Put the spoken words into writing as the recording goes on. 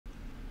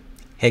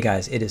Hey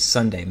guys, it is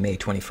Sunday, May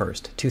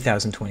 21st,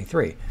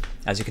 2023.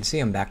 As you can see,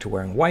 I'm back to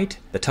wearing white.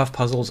 The tough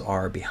puzzles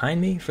are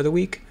behind me for the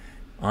week.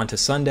 On to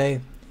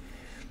Sunday.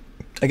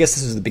 I guess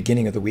this is the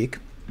beginning of the week,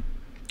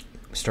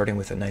 starting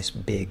with a nice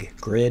big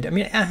grid. I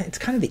mean, it's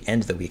kind of the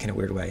end of the week in a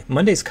weird way.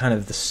 Monday's kind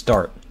of the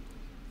start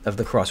of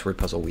the crossword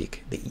puzzle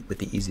week with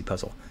the easy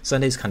puzzle.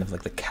 Sunday's kind of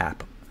like the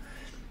cap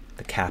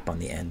on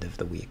the end of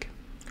the week.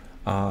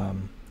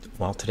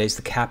 Well, today's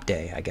the cap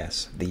day, I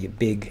guess, the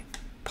big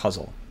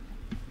puzzle.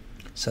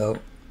 So,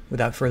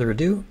 without further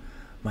ado,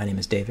 my name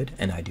is David,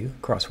 and I do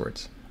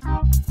crosswords.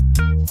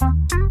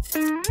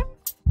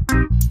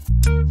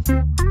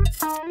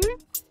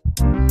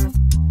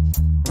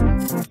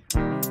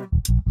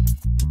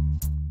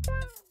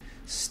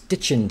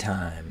 Stitchin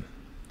time.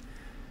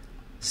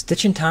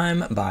 Stitchin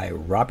time by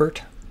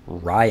Robert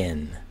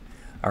Ryan.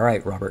 All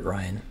right, Robert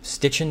Ryan.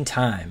 Stitchin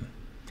time.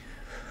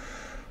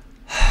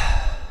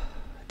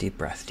 Deep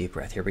breath, deep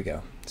breath. Here we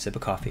go. Sip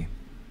of coffee.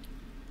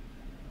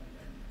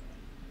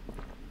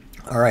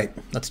 All right,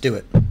 let's do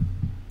it.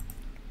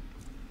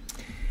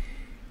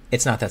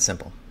 It's not that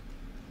simple.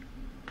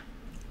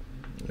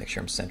 Make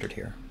sure I'm centered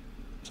here.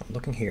 So I'm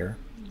looking here.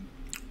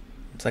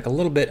 It's like a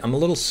little bit, I'm a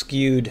little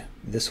skewed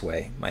this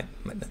way. I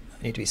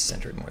need to be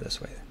centered more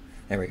this way.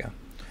 There we go.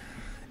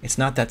 It's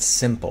not that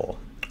simple.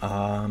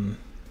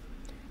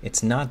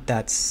 It's not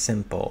that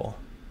simple.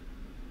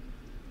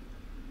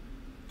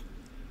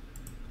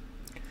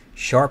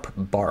 Sharp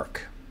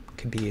bark.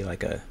 Could be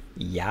like a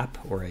yap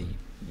or a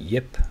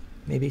yip.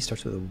 Maybe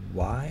starts with a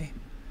Y.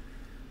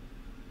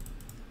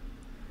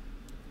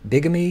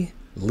 Bigamy,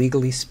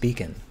 legally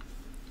speaking.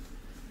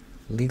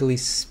 Legally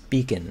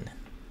speaking.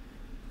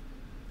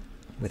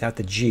 Without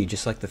the G,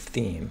 just like the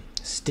theme.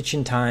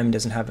 Stitchin time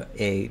doesn't have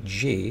a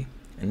G,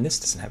 and this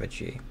doesn't have a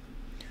G.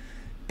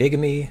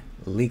 Bigamy,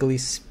 legally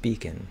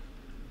speaking.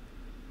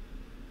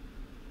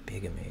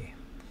 Bigamy.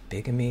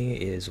 Bigamy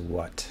is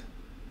what?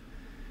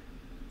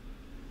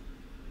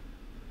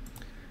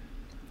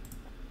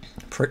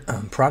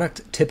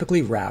 Product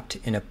typically wrapped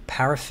in a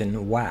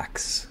paraffin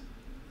wax.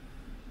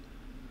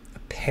 A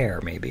pear,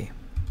 maybe.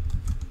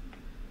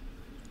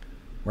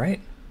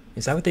 Right?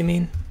 Is that what they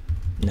mean?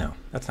 No,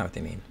 that's not what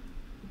they mean.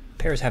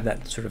 Pears have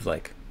that sort of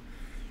like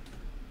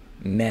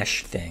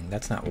mesh thing.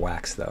 That's not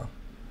wax, though.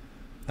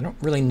 I don't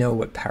really know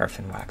what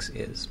paraffin wax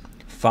is.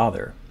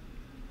 Father.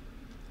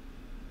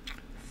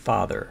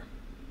 Father.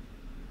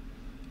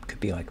 Could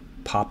be like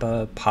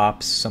papa,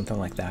 pops, something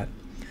like that.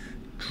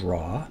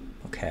 Draw.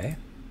 Okay.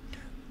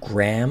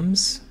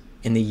 Grams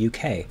in the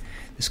UK.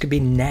 This could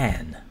be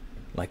Nan,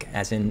 like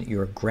as in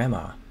your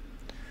grandma.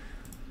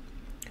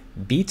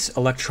 Beats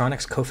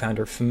Electronics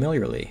co-founder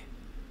familiarly.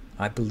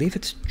 I believe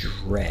it's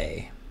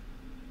Dre.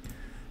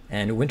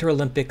 And Winter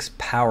Olympics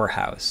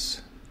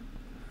powerhouse.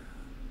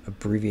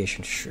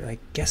 Abbreviation, I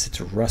guess it's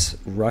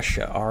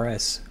Russia,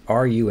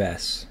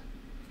 R-U-S.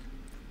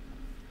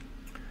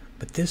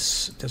 But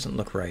this doesn't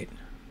look right.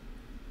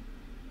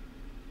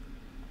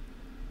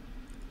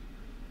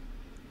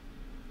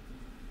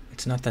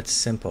 It's not that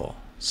simple.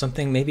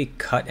 Something maybe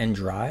cut and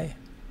dry?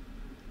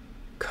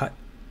 Cut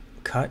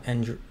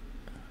and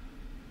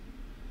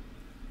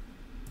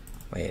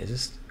wait, is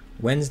this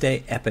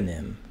Wednesday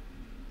eponym?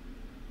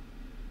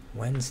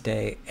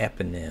 Wednesday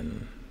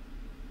eponym.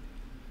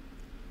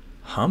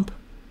 Hump?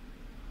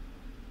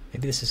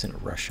 Maybe this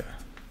isn't Russia.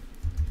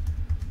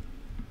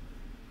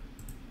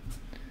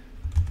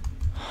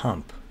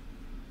 Hump.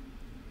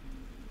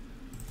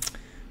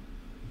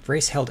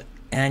 Race held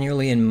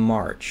annually in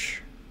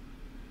March.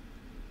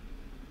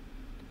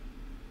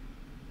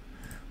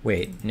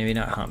 Wait, maybe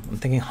not hump. I'm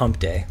thinking hump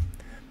day.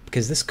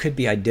 Because this could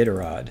be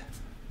Iditarod.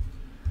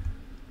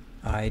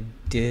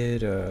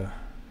 Iditarod.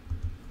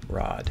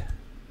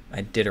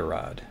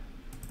 Iditarod.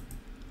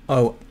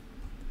 Oh.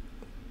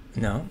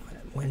 No.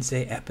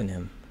 Wednesday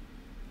eponym.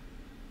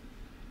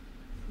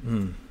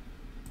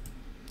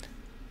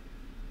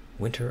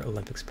 Winter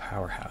Olympics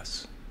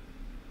powerhouse.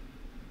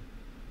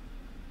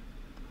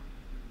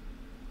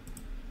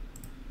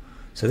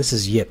 So this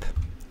is yip.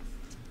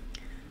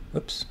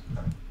 Whoops.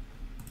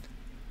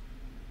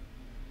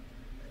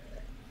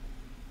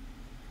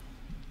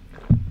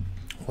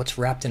 What's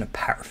wrapped in a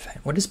paraffin?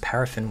 What is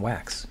paraffin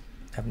wax?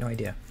 I have no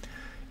idea.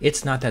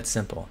 It's not that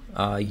simple.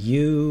 It's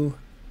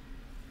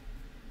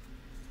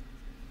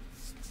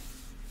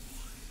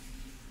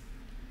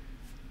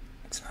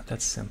not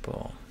that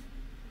simple.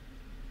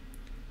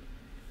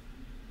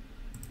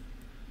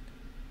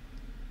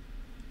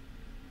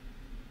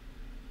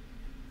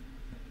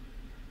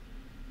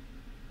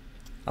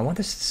 I want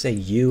this to say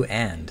you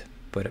and,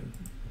 but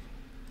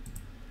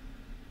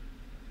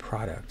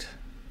product.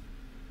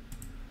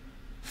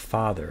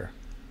 Father.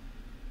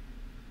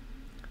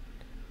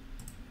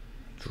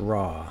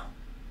 Draw.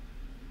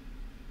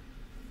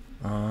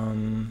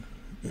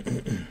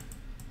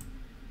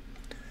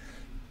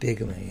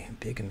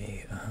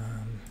 Bigamy.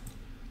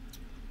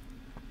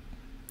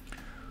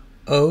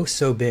 Oh,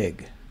 so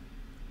big.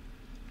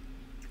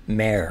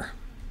 Mer.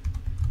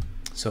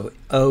 So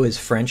O is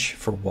French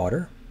for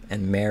water,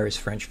 and mer is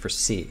French for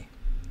sea.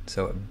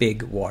 So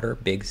big water,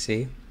 big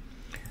sea.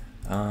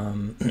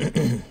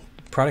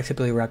 Product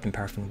typically wrapped in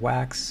paraffin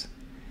wax.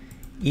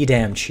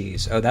 Edam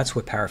cheese. Oh, that's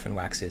what paraffin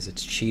wax is.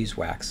 It's cheese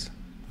wax.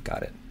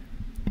 Got it.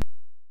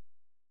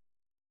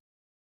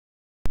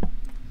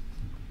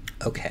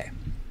 Okay.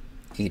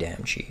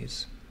 Edam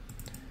cheese.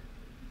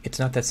 It's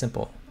not that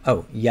simple.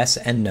 Oh, yes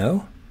and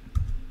no?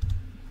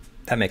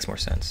 That makes more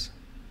sense.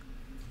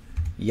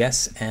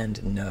 Yes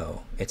and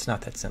no. It's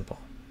not that simple.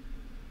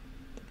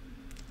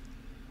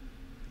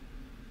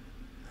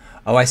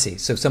 Oh, I see.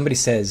 So somebody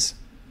says,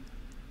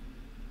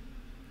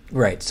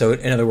 right. So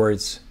in other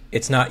words,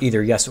 it's not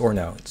either yes or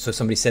no. So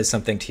somebody says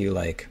something to you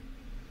like,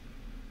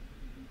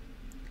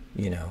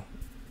 you know,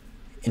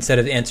 instead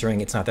of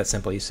answering, it's not that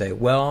simple, you say,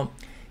 well,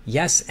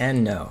 yes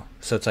and no.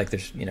 So it's like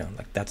there's, you know,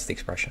 like that's the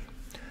expression.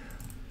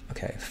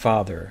 Okay.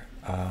 Father,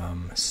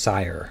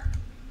 sire,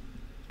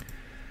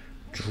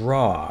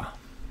 draw,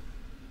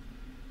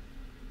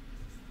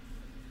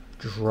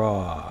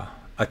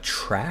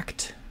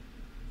 attract.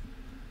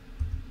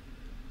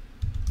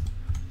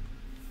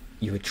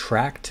 You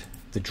attract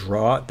the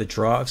draw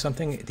of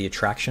something, the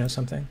attraction of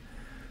something.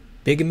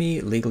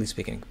 Bigamy, legally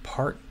speaking.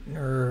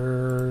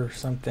 Partner,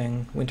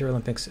 something. Winter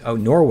Olympics. Oh,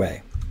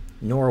 Norway.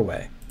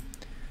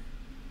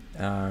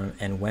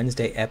 And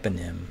Wednesday,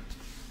 eponym.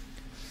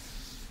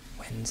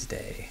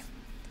 Wednesday.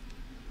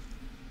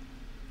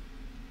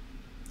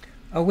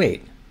 Oh,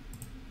 wait.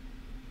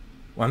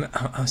 Well,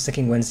 I was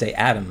thinking Wednesday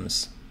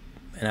Addams.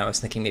 And I was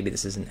thinking maybe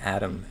this is an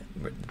atom.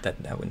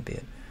 That wouldn't be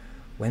it.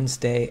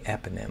 Wednesday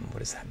eponym. What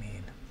does that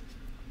mean?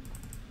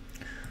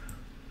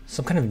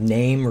 Some kind of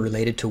name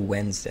related to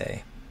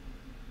Wednesday.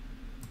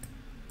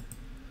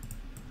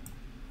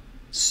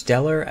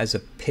 Stellar as a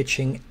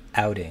pitching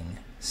outing.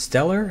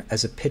 Stellar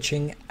as a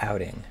pitching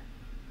outing.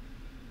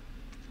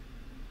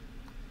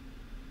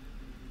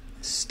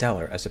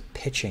 Stellar as a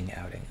pitching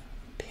outing.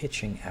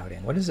 Pitching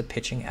outing. What is a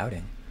pitching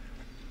outing?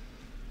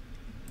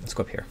 Let's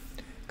go up here.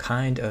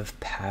 Kind of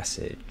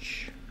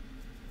passage.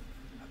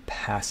 A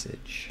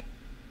passage.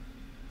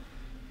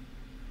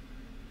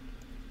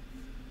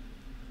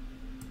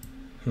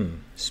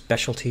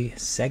 Specialty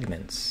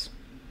segments.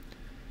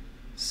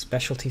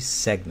 Specialty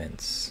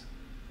segments.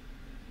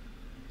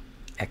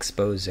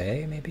 Expose,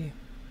 maybe?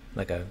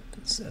 Like a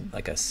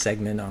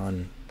segment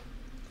on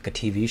like a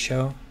TV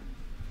show.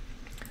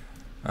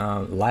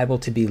 Liable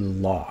to be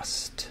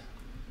lost.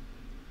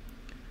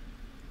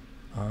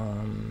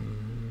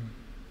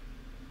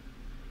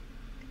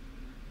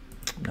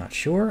 Not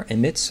sure.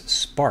 Emits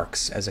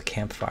sparks as a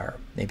campfire.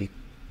 Maybe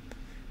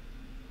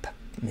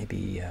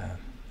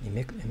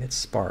emits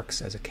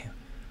sparks as a camp.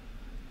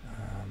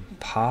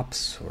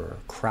 Pops or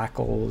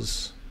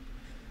crackles.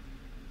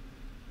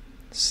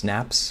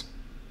 Snaps.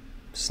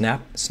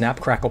 Snap,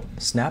 crackle,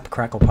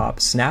 pop.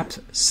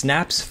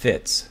 Snaps,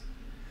 fits.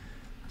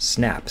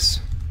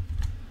 Snaps.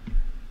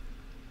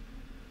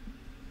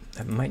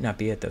 That might not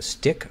be it though.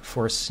 Stick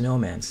for a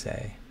snowman,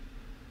 say.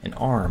 An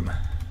arm.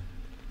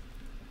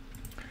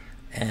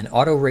 And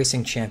auto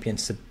racing champion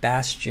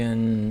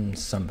Sebastian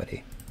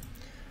somebody.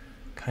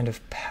 Kind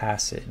of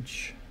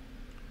passage.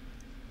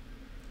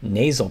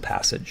 Nasal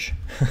passage.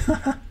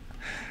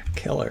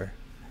 Killer.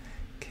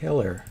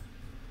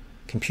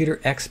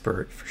 Computer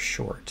expert for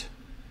short.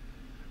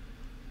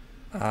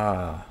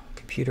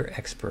 Computer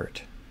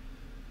expert.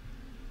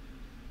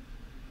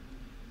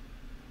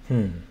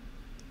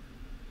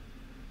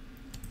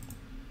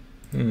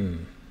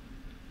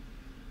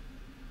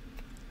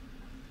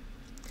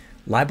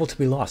 Liable to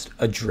be lost.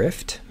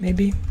 Adrift,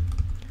 maybe?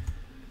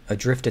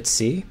 Adrift at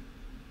sea?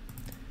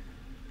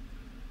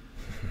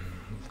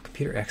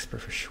 Computer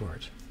expert for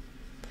short.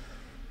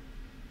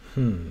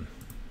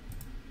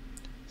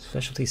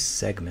 Specialty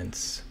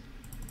segments.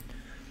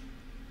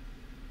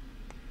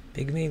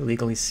 Bigamy,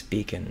 legally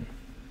speaking.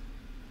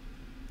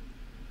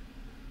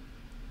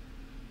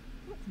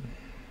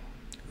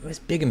 What is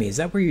bigamy? Is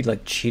that where you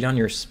like cheat on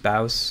your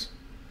spouse?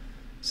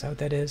 Is that what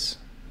that is?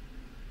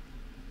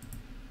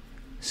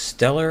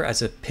 Stellar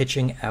as a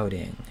pitching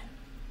outing.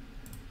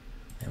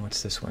 And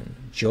what's this one?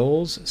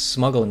 Joel's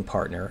smuggling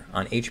partner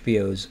on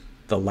HBO's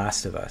The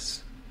Last of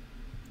Us.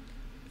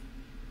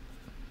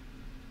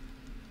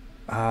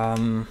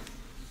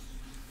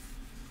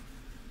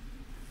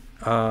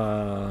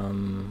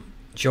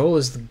 Joel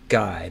is the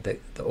guy, the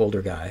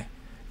older guy,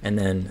 and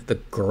then the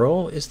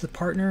girl is the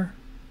partner.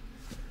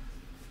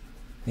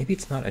 Maybe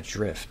it's not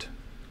adrift.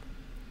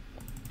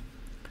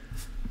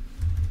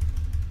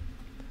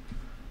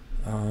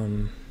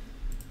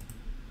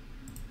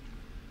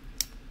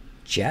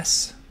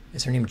 Jess?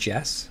 Is her name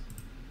Jess?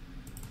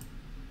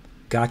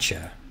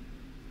 Gotcha.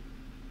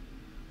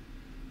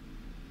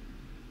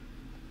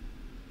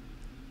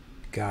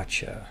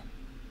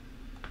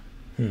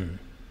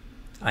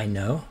 I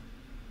know.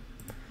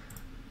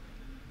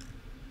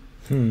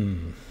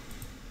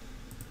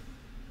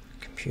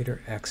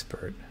 Computer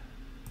expert.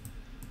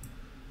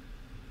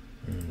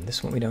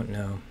 This one we don't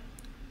know.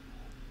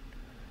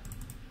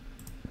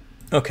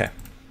 Okay.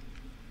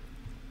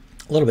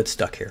 A little bit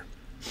stuck here.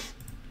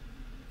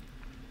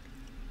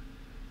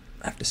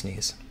 I have to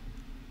sneeze.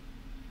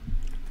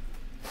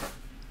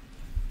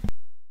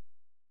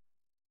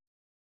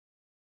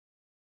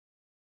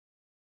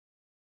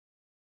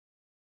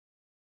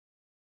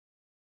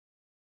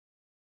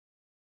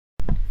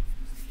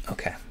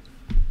 Okay.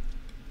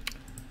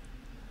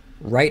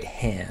 Right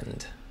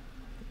hand.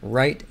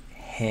 Right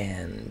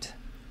hand.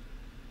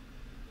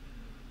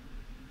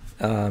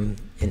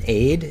 An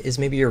aid is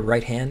maybe your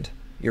right hand.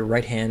 Your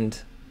right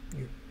hand,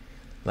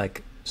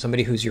 like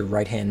somebody who's your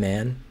right-hand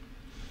man.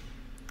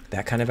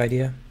 That kind of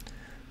idea.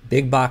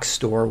 Big box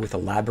store with a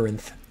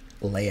labyrinth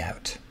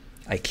layout.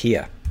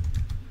 IKEA.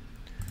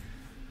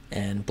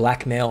 And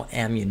blackmail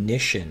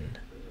ammunition.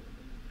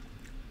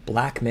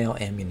 Blackmail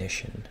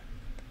ammunition.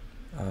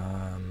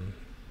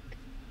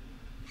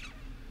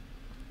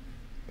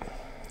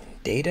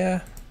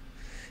 Data.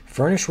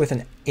 Furnish with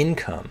an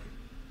income.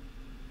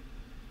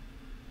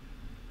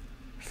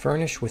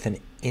 Furnish with an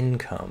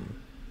income.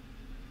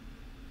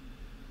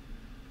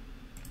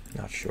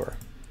 Not sure.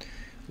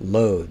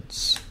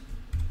 Loads.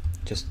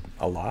 Just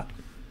a lot.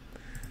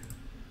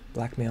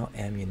 Blackmail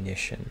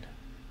ammunition.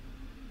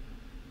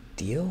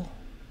 Deal?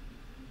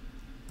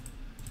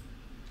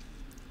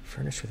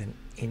 Furnish with an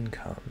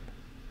income.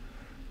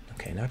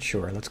 Okay, not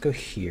sure. Let's go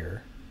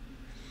here.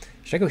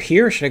 Should I go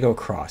here or should I go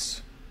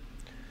across?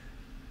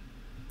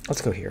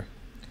 Let's go here.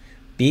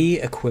 Be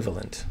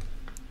equivalent.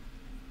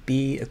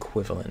 Be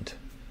equivalent.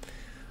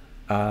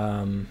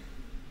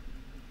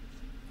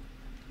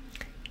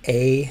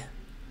 A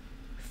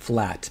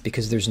flat,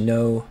 because there's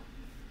no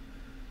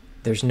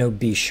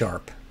B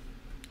sharp.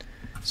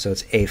 So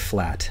it's A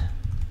flat.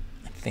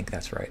 I think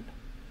that's right.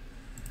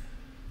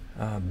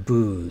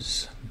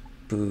 Booze.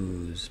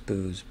 Booze,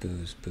 booze,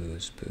 booze,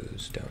 booze,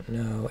 booze. Don't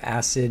know.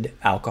 Acid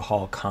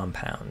alcohol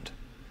compound.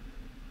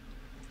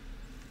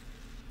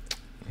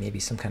 Maybe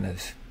some kind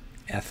of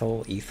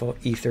ethyl,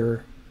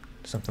 ether,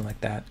 something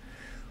like that.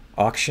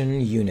 Auction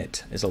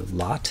unit is a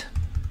lot.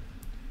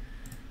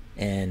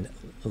 And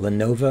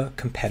Lenovo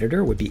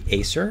competitor would be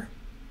Acer.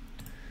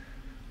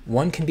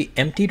 One can be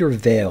emptied or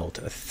veiled,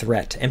 a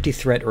threat. Empty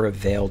threat or a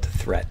veiled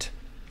threat.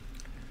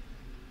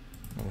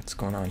 What's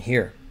going on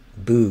here?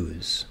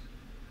 Booze.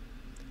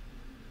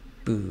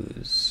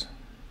 Booze.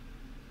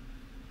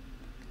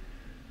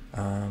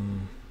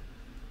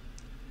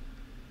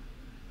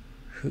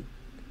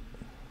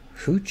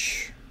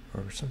 Hooch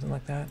or something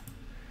like that.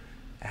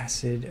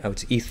 Acid. Oh,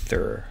 it's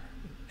ether.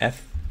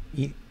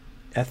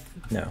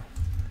 No.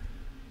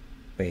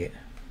 Wait.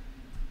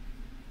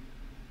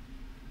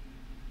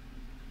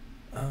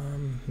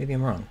 Maybe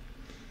I'm wrong.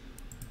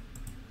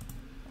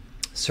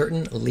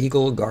 Certain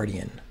legal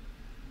guardian.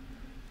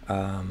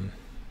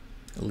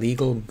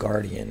 Legal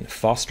guardian.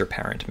 Foster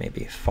parent,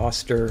 maybe.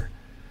 Foster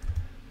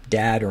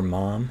dad or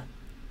mom.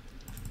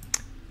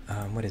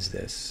 What is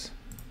this?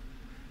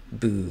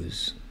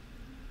 Booze.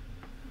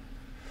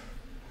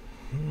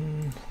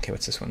 Okay,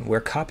 what's this one? Where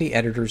copy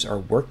editors are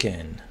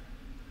working.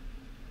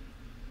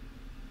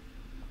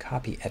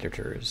 Copy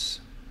editors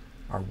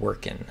are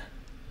working.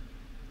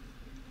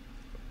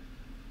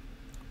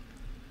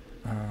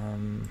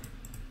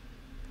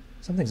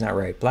 Something's not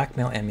right.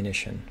 Blackmail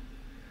ammunition.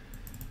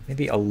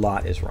 Maybe a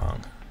lot is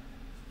wrong.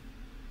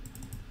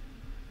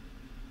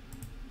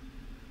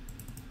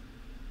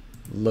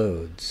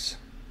 Loads.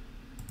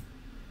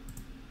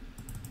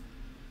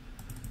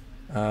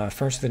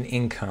 First with an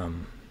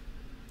income.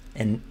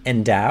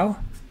 Endow?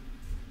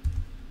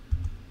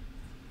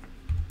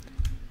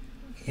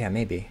 Yeah,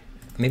 maybe.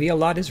 Maybe a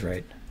lot is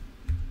right.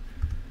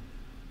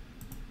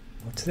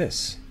 What's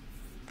this?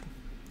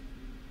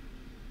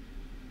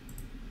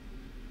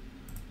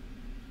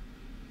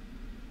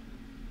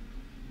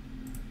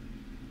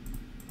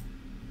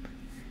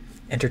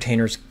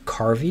 Entertainers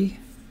Carvey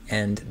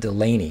and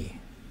Delaney.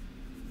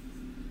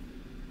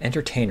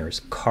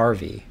 Entertainers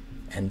Carvey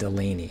and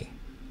Delaney.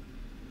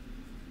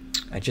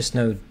 I just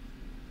know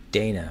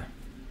Dana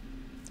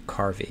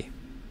Carvey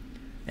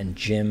and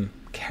Jim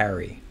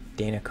Carrey.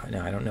 No,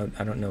 I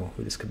don't know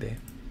who this could be.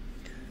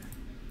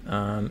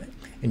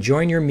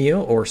 Enjoying your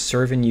meal or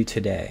serving you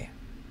today.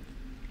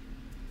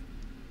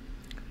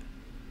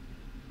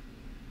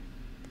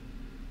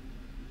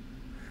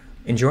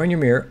 Enjoying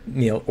your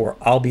meal or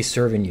I'll be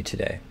serving you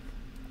today.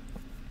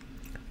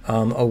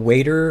 A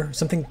waiter,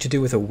 something to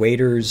do with a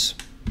waiter's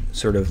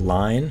sort of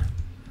line.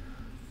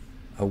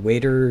 A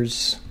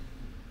waiter's,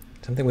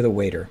 something with a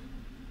waiter.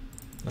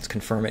 Let's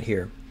confirm it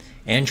here.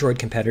 Android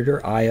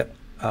competitor,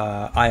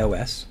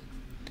 iOS.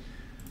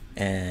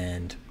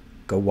 And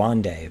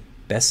Gawande,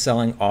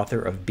 best-selling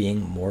author of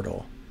Being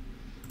Mortal.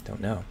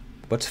 Don't know.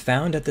 What's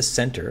found at the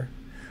center?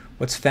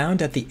 What's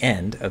found at the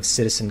end of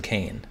Citizen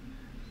Kane?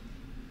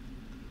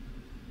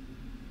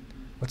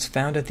 What's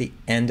found at the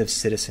end of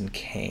Citizen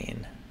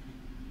Kane?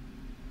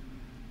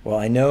 Well,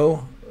 I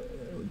know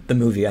the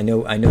movie. I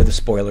know the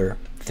spoiler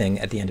thing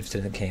at the end of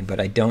Citizen Kane, but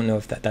I don't know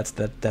if that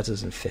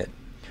doesn't fit.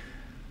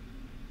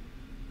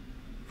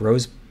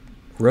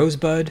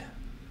 Rosebud,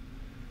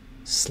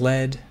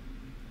 sled,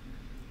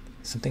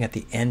 something at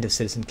the end of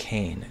Citizen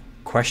Kane.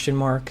 Question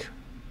mark.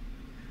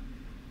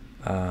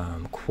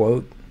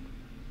 Quote,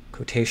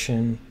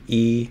 quotation,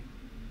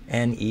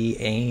 E-N-E,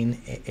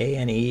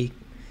 A-N-E.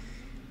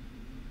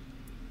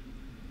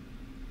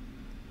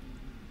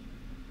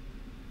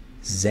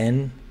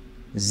 Zen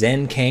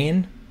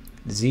cane,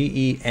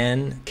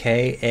 Z-E-N-K-A-N-E.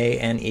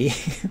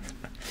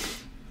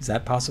 Is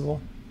that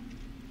possible?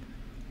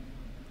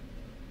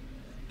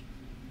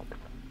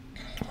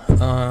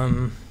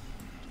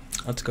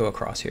 Let's go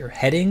across here.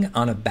 Heading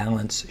on a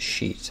balance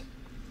sheet.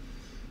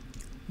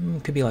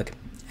 Could be like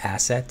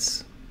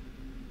assets.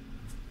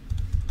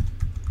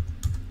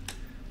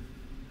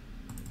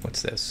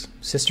 What's this?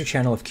 Sister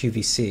channel of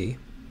QVC.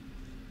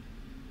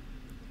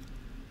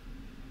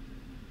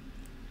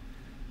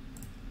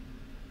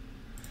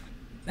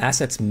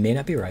 Assets may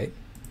not be right.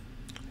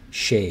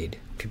 Shade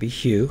could be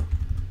hue.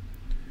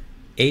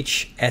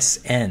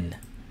 HSN.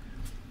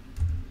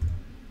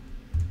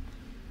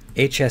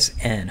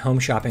 HSN, Home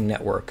Shopping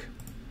Network.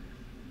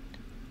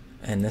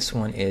 And this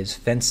one is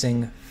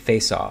Fencing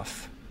Face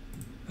Off.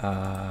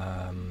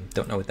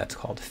 Don't know what that's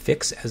called.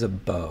 Fix as a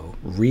bow.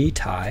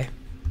 Retie.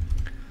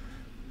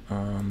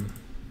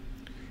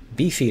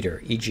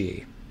 Beefeater,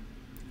 e.g.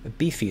 A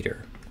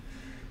beefeater.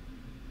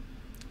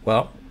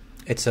 Well,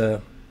 it's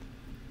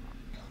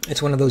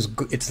one of those,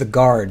 it's the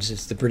guards.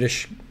 It's the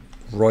British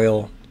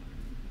Royal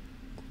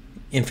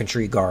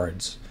Infantry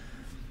Guards.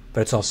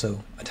 But it's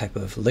also a type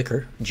of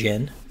liquor,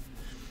 gin.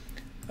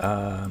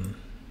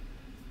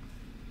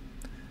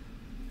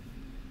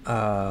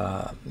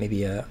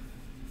 Maybe a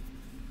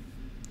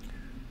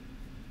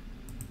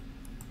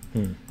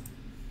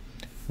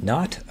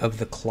knot of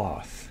the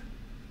cloth.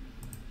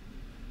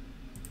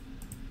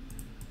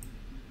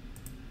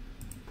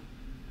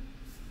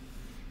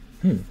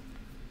 Don't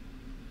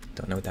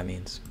know what that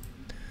means.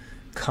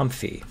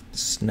 Comfy,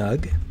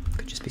 snug,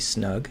 could just be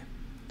snug.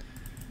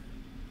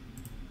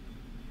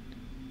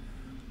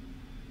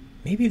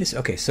 Maybe this,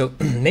 okay, so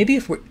maybe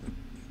if we're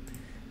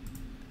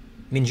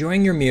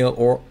enjoying your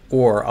meal,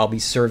 or I'll be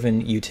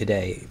serving you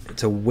today.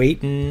 It's a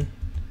waitin'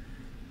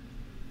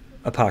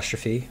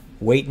 apostrophe,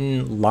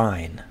 waitin'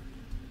 line.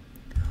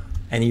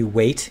 And you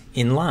wait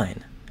in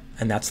line.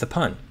 And that's the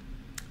pun.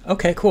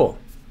 Okay, cool.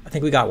 I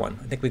think we got one.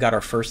 I think we got our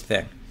first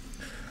thing.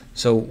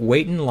 So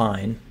wait in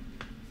line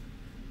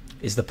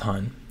is the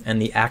pun,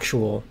 and the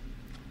actual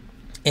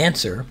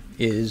answer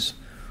is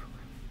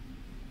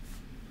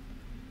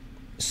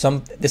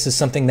this is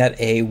something that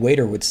a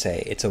waiter would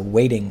say. It's a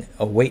waiting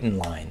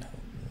line.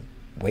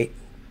 Wait.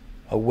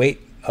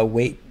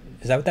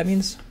 Is that what that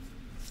means?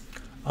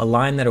 A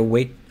line that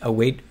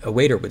a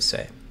waiter would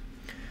say.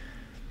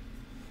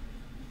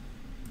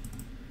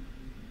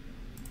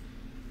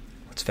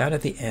 What's found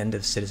at the end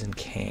of Citizen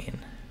Kane?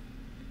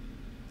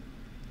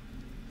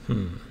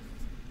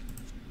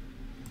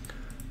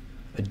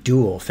 A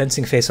duel.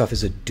 Fencing face-off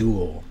is a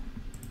duel.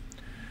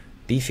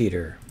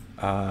 Beefeater.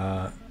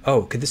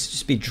 Oh, could this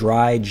just be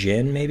dry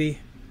gin, maybe?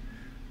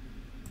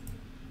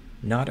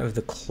 Not of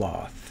the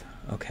cloth.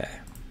 Okay.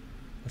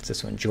 What's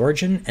this one?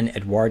 Georgian and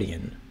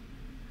Edwardian.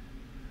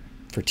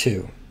 For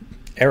 2.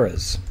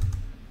 Eras.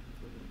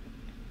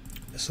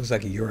 This looks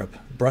like Europe.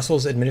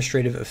 Brussels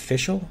administrative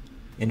official,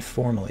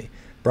 informally.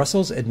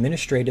 Brussels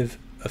administrative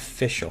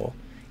official,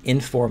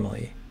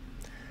 informally.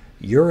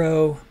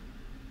 Euro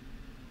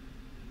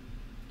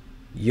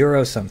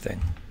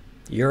something.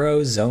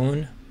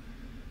 Eurozone.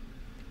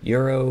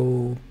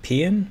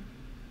 European.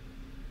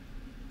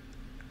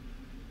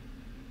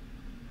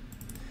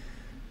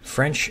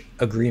 French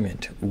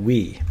agreement.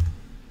 Oui.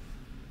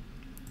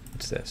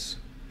 What's this?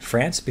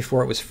 France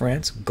before it was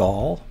France.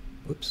 Gaul.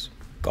 Oops.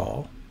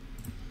 Gaul.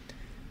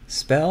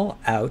 Spell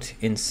out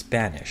in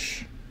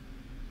Spanish.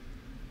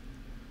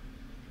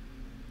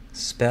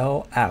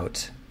 Spell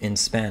out in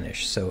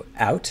Spanish. So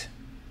out.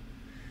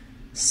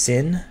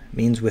 Sin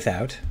means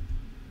without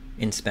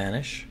in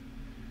Spanish.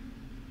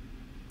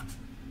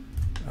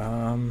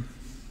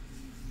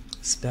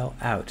 Spell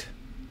out.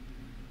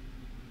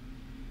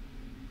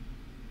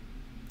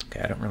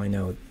 Okay, I don't really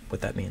know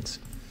what that means.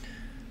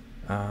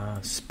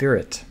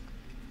 Spirit.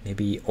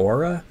 Maybe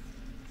aura?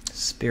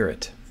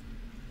 Spirit.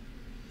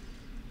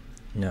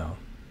 No.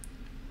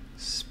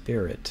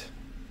 Spirit.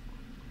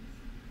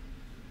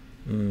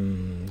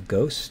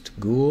 Ghost?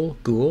 Ghoul?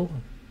 Ghoul?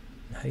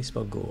 How do you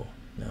spell ghoul?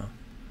 No.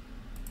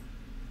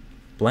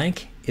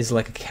 Blank is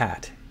like a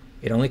cat.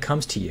 It only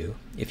comes to you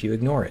if you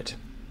ignore it.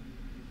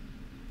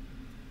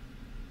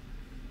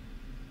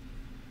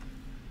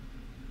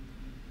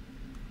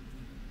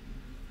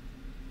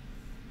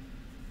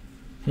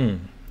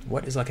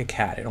 What is like a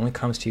cat? It only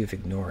comes to you if you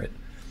ignore it.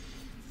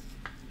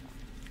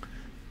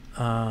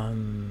 I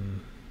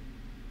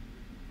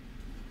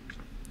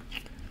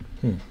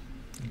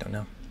don't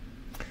know.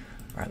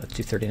 All right, let's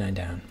do 39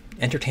 down.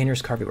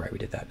 Entertainers carving. Right, we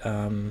did that.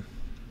 No.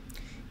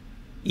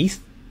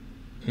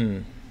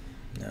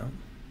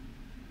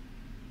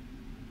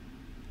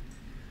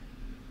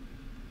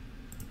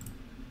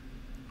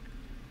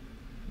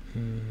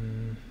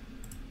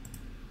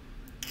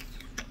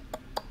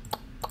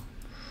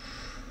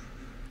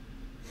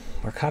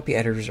 Our copy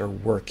editors are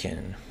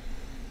working.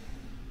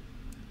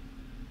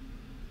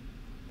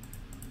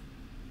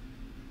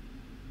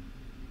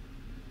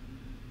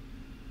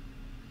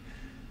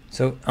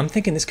 So I'm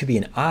thinking this could be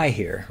an I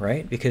here,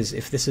 right? Because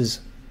if this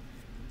is,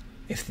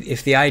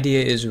 if the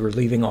idea is we're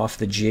leaving off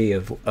the G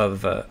of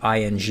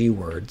ing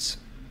words,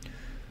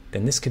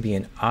 then this could be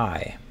an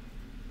I.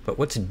 But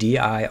what's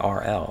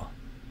DIRL?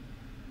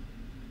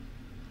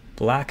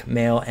 Black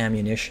male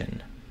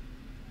ammunition.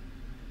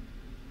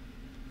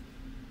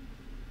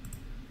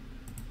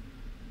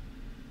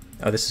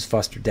 Oh, this is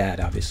foster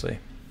dad, obviously.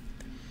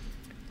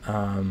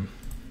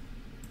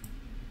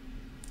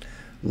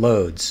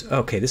 Loads.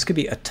 Okay, this could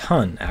be a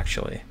ton,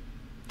 actually.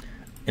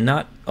 And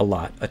not a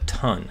lot, a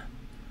ton.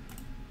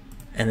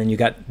 And then you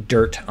got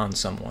dirt on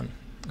someone.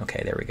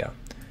 Okay, there we go.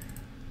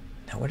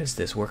 Now, what is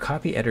this? Where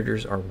copy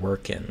editors are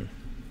working.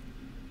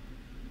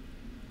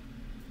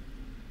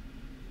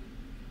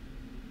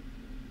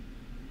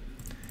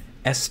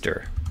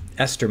 Ester.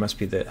 Ester must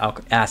be the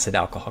acid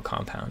alcohol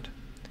compound.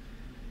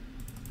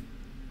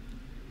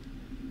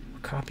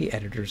 Where copy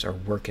editors are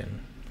working.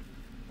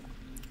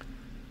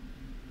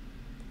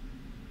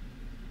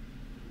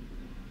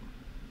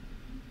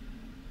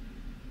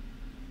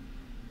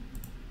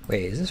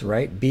 Wait, is this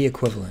right? B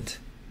equivalent.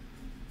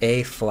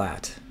 A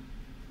flat.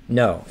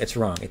 No, it's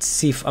wrong. It's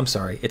C. I'm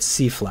sorry. It's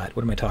C flat.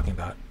 What am I talking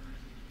about?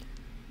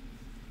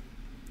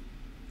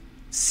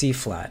 C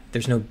flat.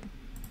 There's no.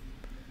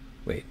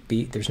 Wait,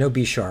 B. There's no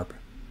B sharp.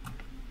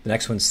 The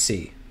next one's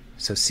C.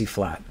 So C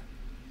flat.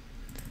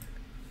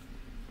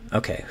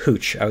 Okay,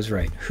 hooch. I was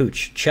right.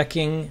 Hooch.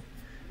 Checking.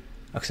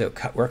 Okay, so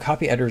where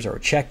copy editors are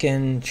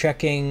checking.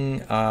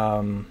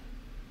 So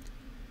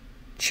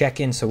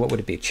what would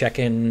it be?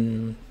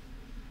 Checking.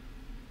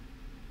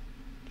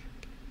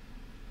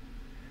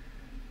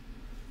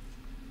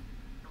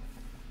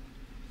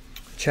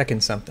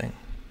 Checking something.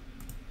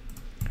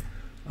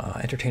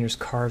 Entertainers,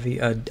 Carvey.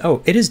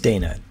 Oh, it is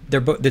Dana. They're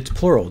both. It's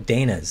plural.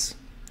 Danas.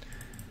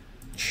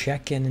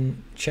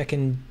 Checking.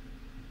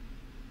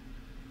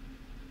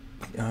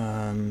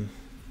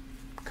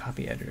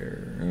 Copy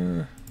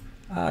editor.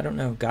 I don't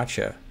know.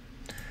 Gotcha.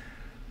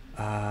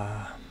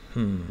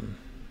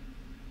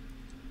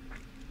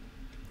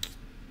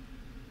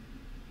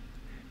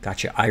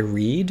 Gotcha. I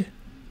read.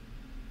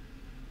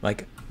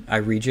 Like I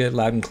read you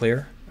loud and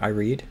clear. I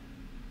read.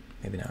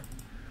 Maybe not.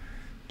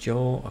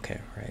 Joel,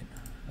 okay, right.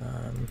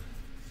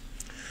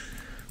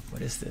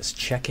 What is this?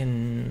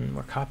 Checking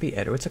or copy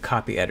editor? What's a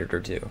copy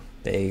editor do?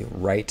 They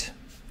write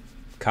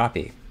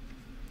copy,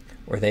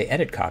 or they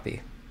edit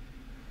copy.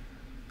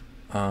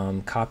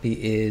 Copy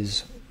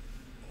is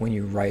when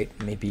you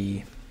write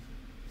maybe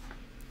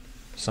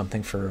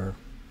something for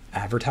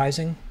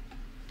advertising.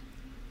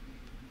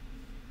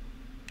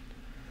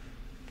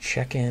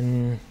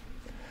 Check-in.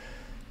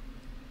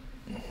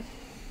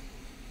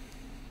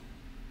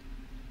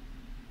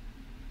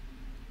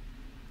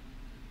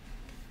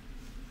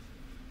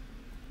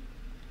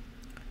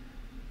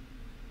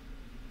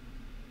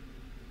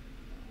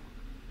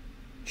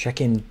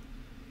 Check-in.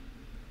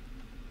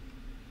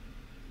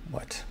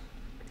 What?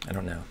 I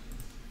don't know.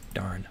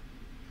 Darn.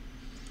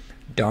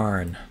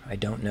 Darn. I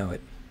don't know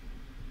it.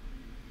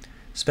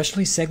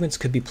 Specialty segments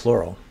could be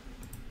plural.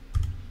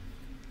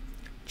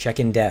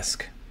 Check-in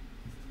desk.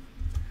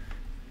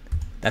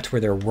 That's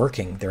where they're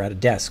working. They're at a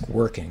desk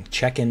working.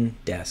 Check-in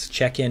desk.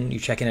 Check-in. You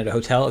check in at a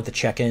hotel at the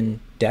check-in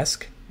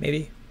desk,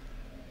 maybe?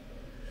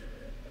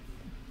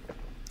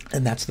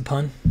 And that's the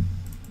pun.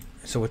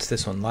 So what's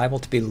this one? Liable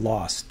to be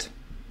lost.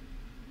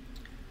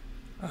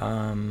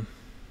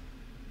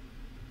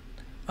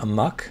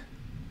 Amuck.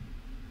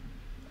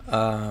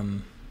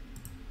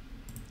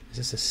 Is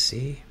this a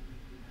C?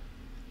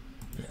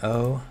 An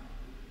O?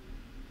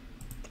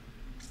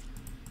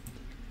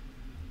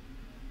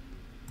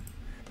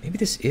 Maybe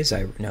this is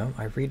no,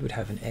 I read would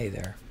have an A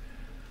there.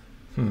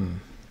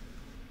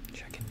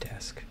 Check-in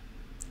desk.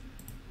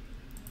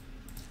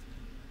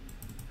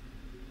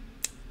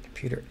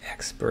 Computer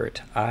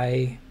expert.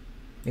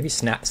 Maybe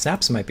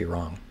snaps might be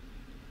wrong.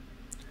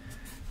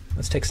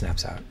 Let's take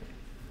snaps out.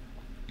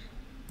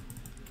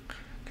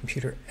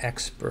 Computer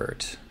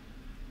expert.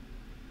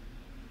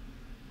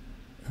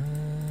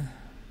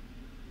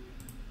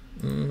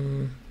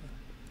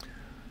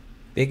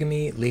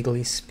 Bigamy,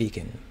 legally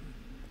speaking.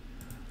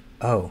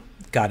 Oh,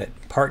 got it.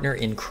 Partner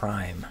in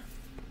crime.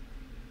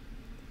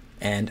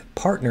 And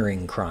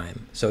partnering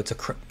crime. So it's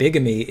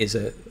bigamy is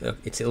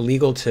it's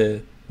illegal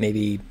to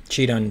maybe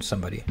cheat on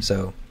somebody.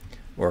 So,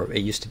 or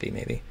it used to be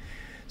maybe.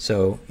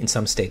 So in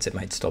some states it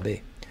might still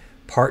be.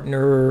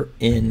 Partner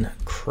in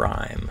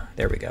crime.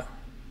 There we go.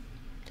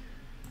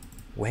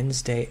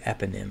 Wednesday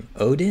eponym.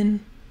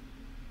 Odin?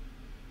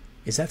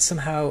 Is that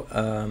somehow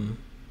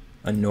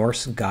a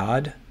Norse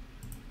god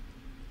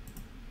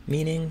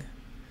meaning?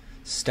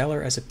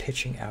 Stellar as a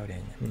pitching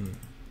outing.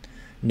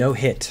 No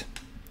hit.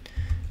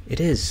 It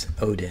is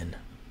Odin.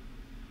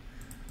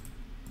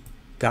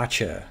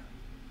 Gotcha.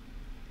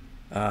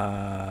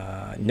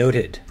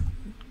 Noted.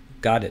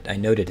 Got it. I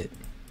noted it.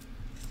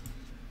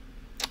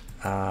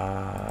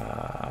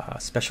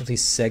 Specialty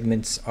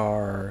segments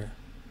are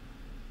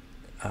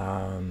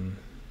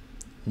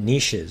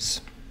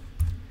niches.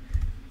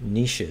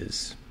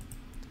 Niches.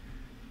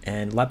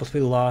 And liable to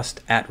be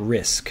lost, at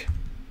risk.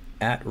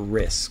 At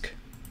risk.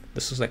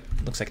 This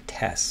looks like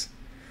Tess.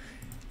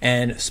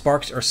 And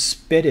sparks are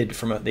spitted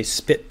from they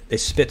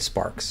spit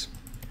sparks.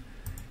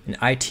 An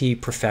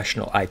IT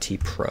professional, IT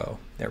pro.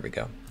 There we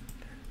go.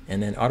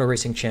 And then auto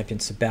racing champion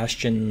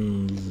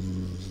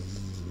Sebastian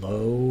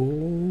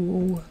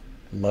Lowe,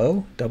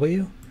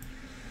 W.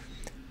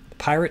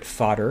 Pirate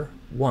fodder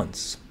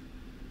once.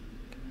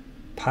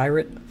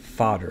 Pirate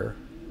fodder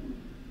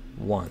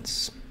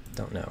once.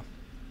 Don't know.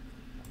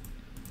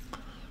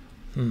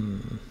 All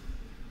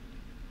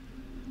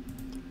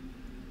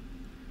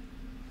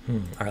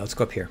right, let's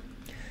go up here.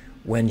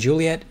 When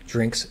Juliet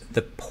drinks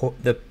the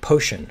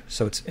potion,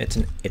 so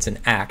it's an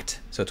act,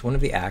 so it's one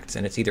of the acts,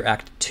 and it's either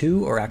Act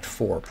 2 or Act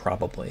 4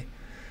 probably.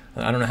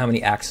 I don't know how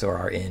many acts there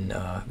are in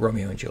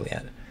Romeo and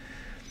Juliet.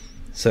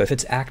 So if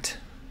it's Act,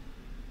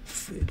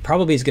 it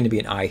probably is going to be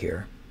an I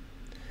here.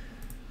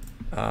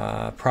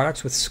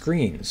 Products with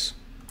screens,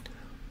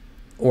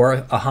 or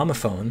a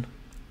homophone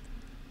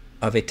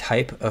of a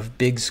type of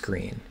big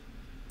screen.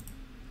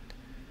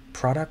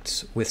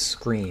 Products with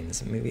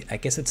screens. Maybe I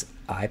guess it's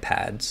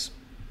iPads.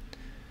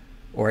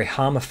 Or a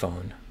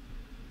homophone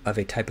of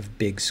a type of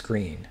big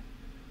screen.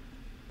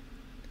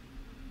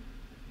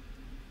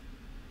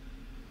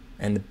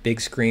 And the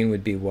big screen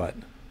would be what?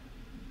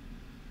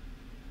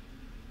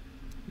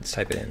 Let's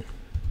type it in.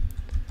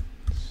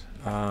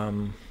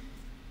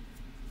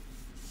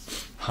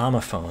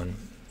 Homophone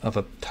of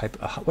a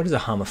type. What is a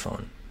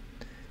homophone?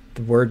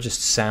 The word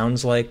just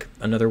sounds like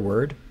another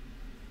word?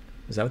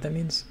 Is that what that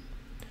means?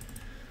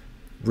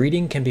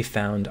 Reading can be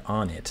found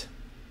on it.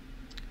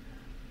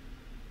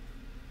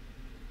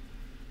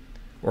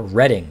 Or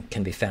reading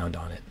can be found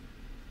on it.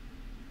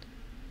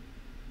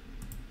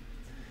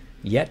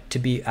 Yet to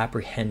be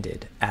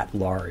apprehended at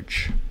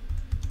large.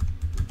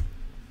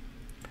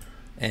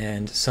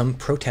 And some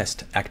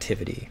protest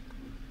activity.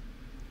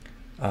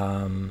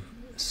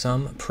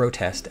 Some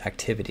protest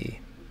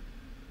activity.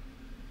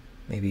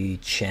 Maybe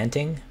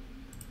chanting.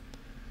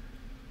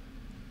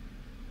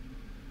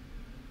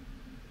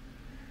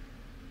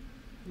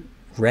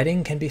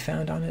 Reading can be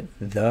found on it.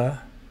 The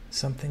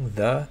something.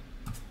 The.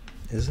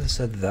 Is this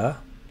a the?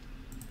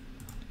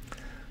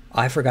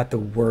 I forgot the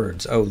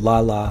words. Oh, la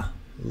la,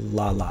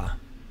 la la.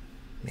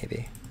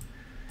 Maybe.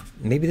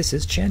 Maybe this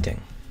is chanting.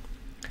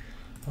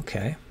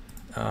 Okay.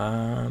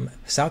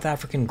 South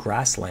African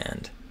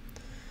grassland.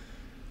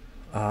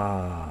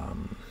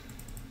 Well,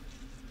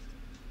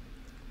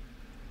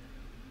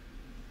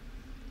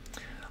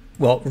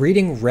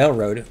 Reading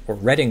Railroad or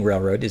Reading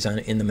Railroad is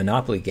in the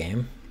Monopoly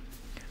game,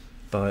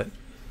 but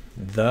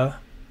the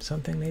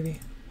something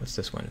maybe. What's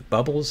this one?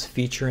 Bubbles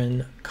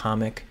featuring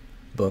comic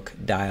book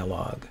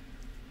dialogue.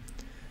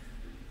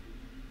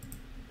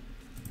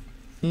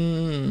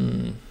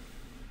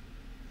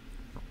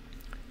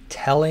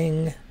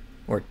 Telling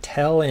or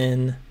tell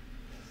in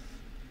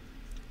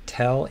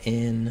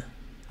telling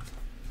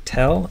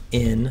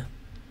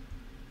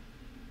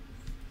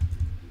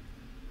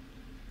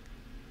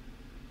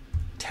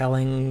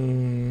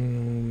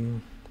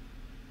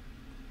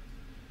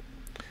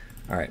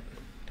all right,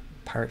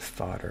 pirate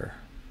fodder,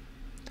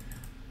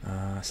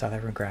 South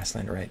African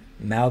grassland, right?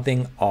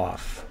 Mouthing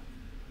off.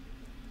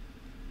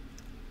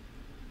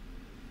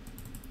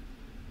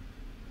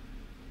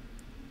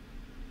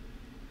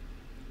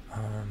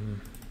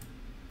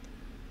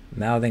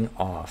 Mouthing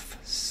off.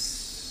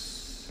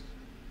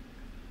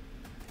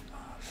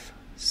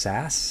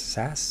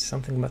 Sass,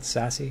 something about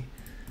sassy.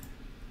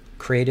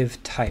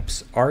 Creative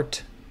types.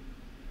 Artists.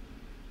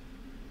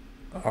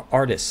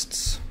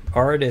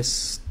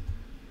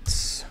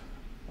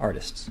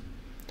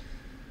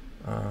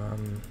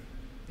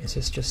 Is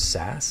this just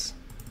sass?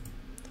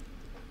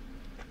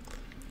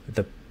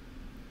 The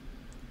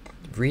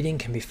reading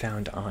can be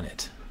found on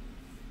it.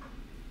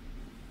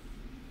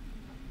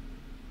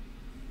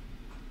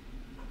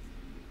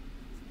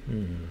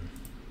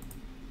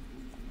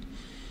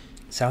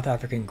 South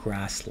African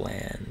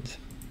grassland.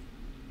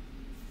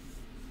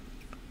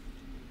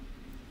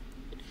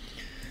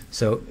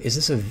 So is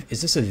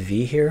this a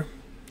V here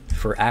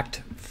for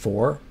Act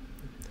 4?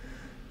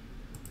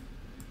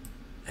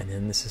 And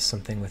then this is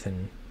something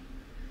within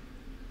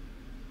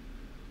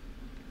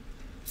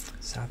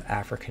South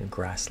African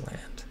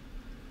grassland.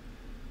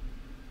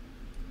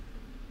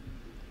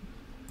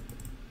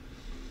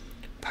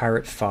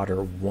 Pirate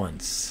fodder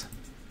once.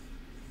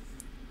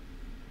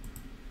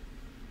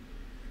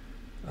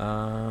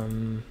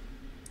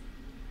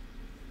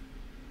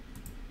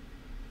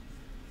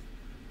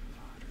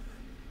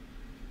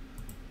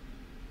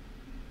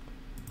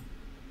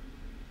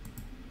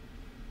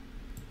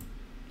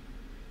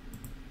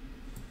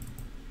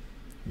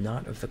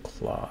 Not of the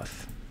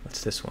cloth.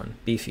 What's this one?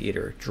 Beef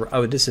eater.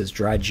 Oh, this is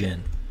dry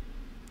gin.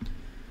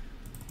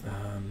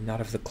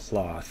 Not of the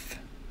cloth.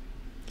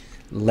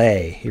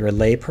 Lay. You're a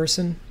lay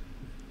person?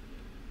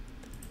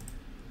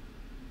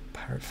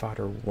 Pirate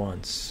fodder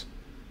once.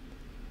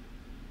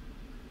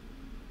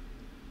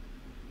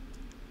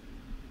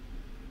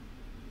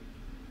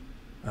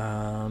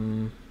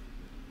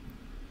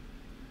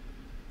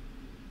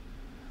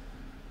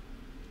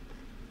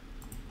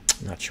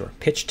 Not sure.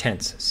 Pitch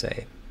tense,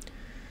 say.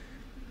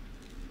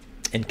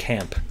 And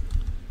camp.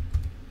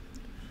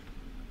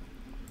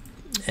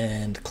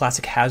 And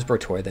classic Hasbro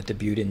toy that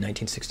debuted in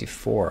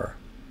 1964.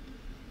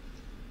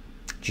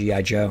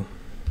 G.I. Joe.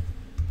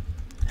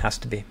 Has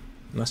to be.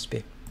 Must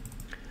be.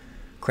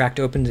 Cracked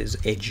Open is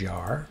a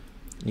jar.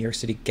 New York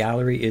City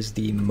Gallery is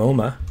the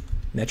MoMA,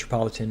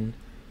 Metropolitan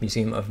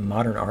Museum of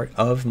Modern Art,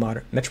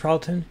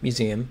 Metropolitan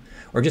Museum,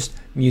 or just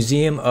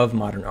Museum of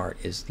Modern Art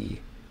is the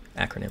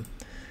acronym.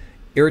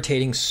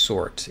 Irritating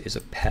Sort is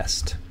a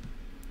pest.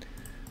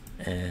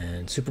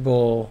 And Super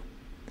Bowl,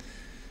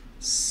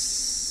 what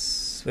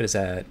is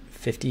that,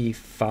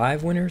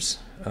 55 winners?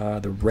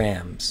 The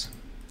Rams.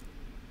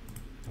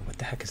 What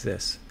the heck is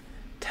this?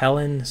 Tell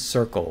in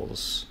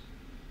circles.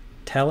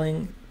 Tell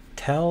in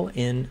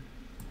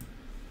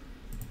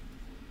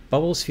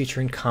bubbles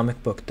featuring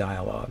comic book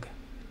dialogue.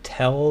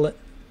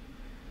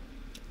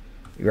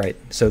 Right.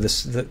 So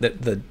this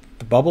the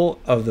bubble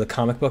of the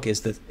comic book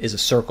is a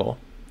circle,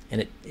 and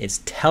it is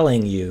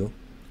telling you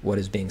what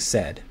is being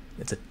said.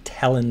 It's a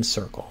tell-in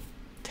circle.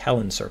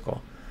 Tell-in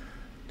circle.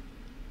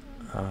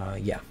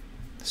 Yeah.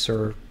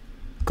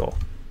 Circle.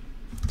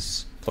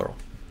 It's plural.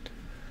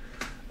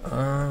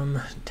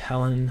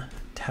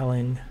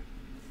 Telling.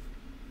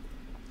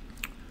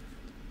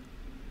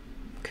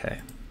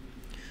 Okay.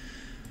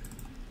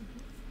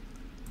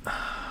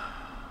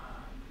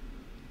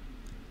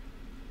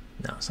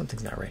 No,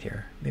 something's not right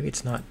here. Maybe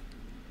it's not.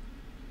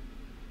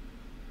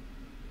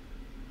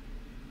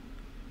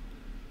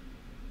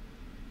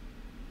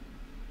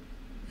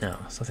 No,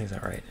 something's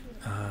not right.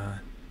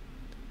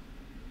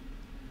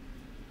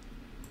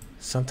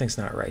 Something's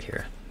not right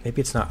here.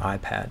 Maybe it's not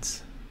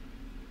iPads.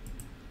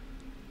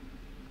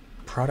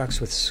 Products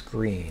with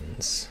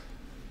screens.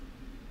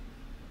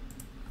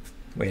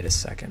 Wait a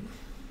second.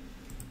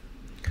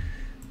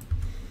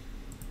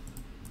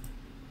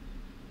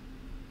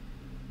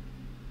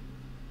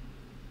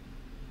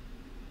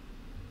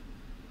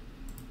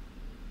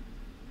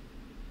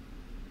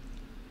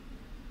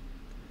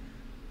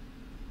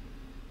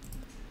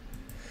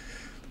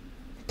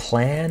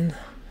 Plan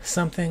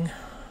something.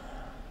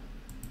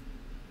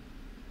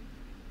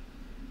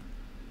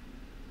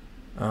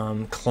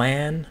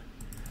 Clan.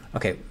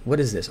 Okay, what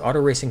is this?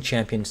 Auto racing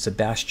champion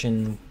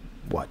Sebastian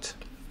what?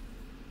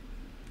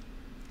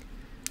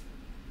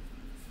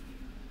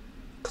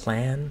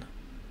 Clan,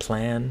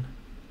 plan,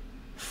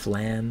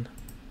 flan.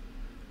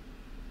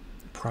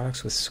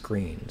 Products with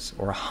screens,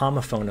 or a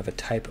homophone of a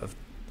type of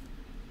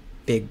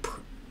big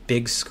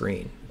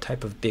screen.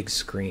 Type of big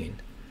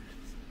screen.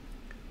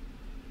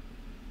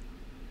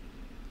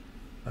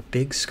 A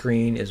big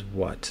screen is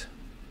what?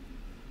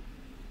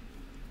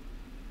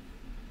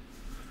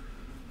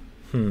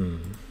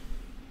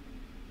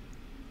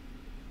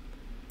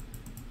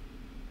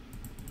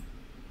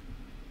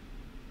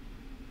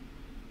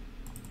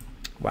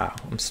 Wow,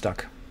 I'm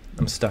stuck.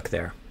 I'm stuck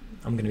there.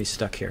 I'm going to be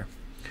stuck here.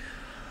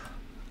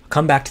 I'll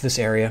come back to this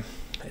area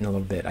in a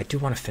little bit. I do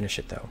want to finish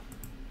it, though.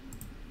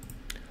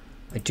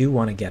 I do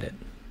want to get it.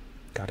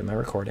 Got it in my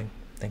recording.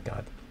 Thank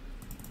God.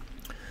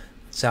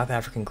 South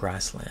African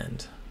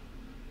grassland.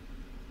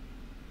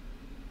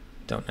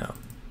 Don't know.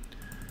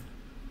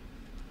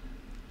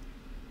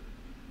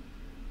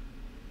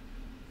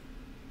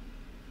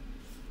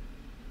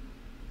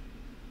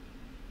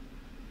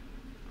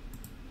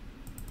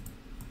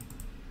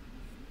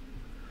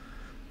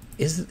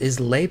 Is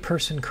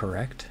layperson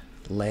correct?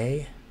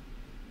 Lay,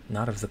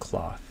 not of the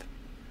cloth.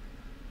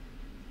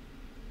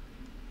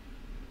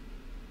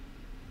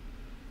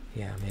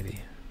 Yeah,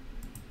 maybe.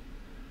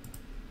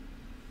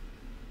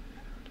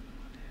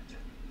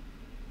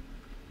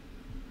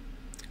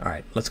 All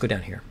right, let's go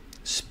down here.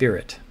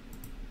 Spirit.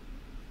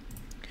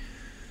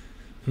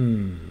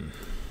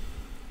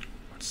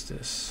 What's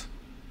this?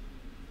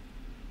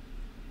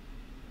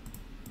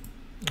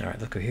 All right,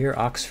 let's go here.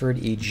 Oxford,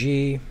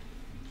 e.g.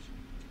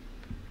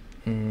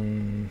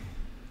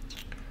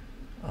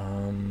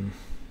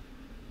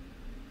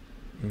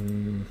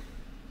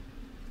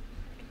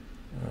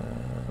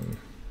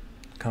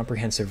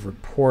 Comprehensive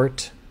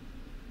report.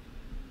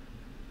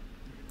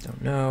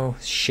 Don't know.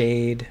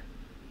 Shade.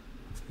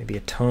 Maybe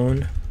a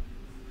tone.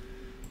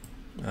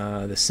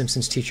 The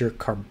Simpsons teacher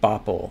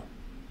Carbopple.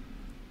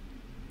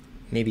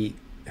 Maybe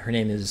her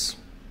name is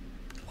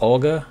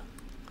Olga.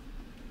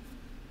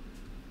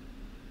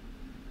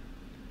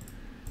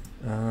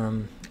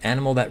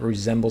 Animal that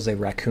resembles a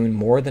raccoon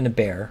more than a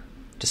bear,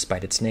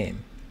 despite its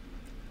name.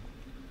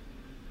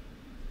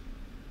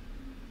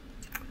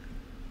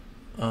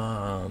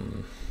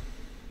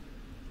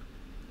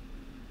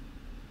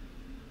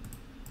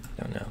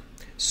 Don't know.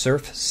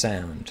 Surf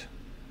sound.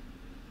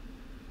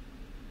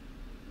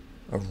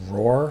 A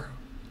roar?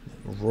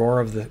 Roar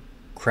of the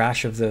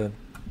crash of the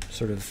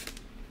sort of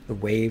the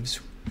waves.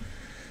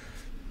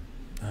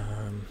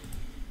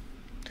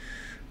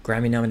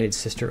 Grammy-nominated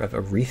sister of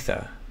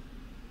Aretha.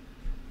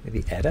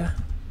 Maybe Etta?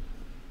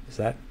 Is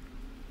that?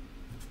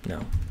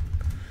 No.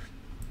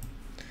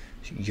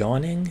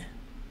 Yawning?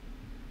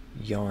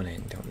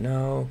 Yawning. Don't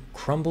know.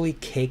 Crumbly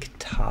cake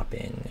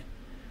topping.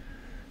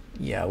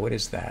 Yeah, what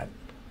is that?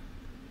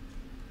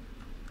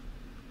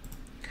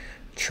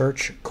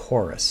 Church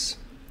chorus.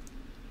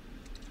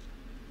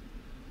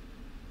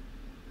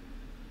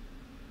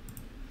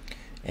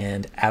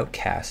 And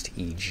outcast,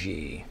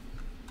 e.g.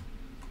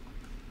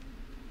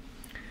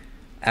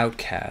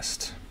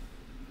 Outcast.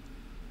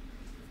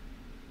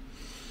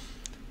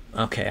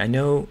 Okay, I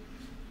know.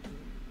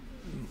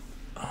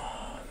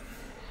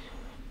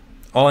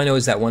 All I know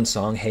is that one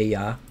song, Hey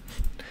Ya.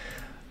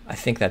 I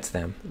think that's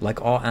them.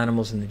 Like all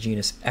animals in the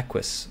genus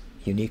Equus,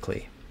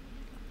 uniquely.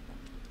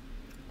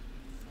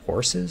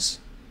 Horses?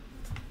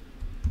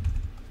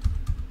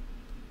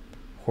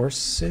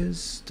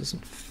 Horses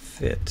doesn't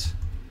fit.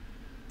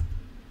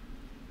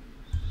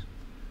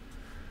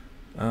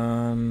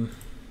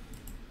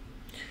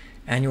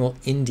 Annual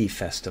Indie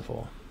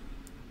Festival.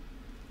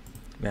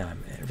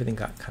 Man, everything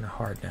got kind of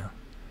hard now.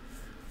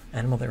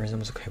 Animal that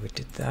resembles. Okay, we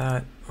did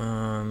that.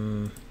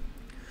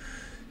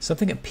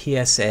 Something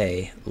a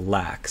PSA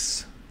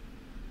lacks.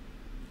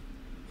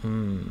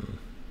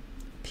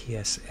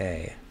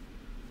 PSA.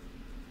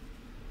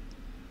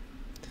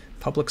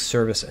 Public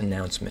service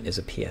announcement is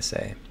a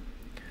PSA.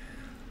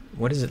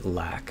 What does it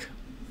lack?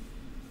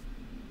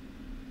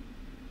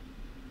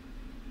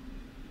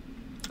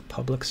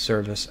 Public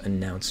service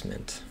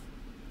announcement.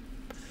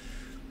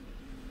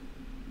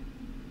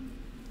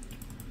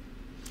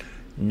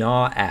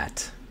 Gnaw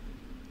at.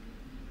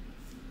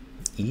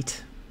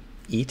 Eat.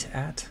 Eat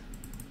at.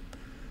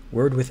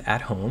 Word with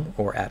at home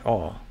or at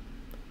all.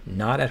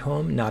 Not at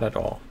home, not at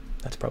all.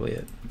 That's probably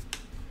it.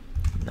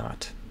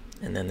 Not.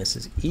 And then this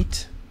is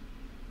eat.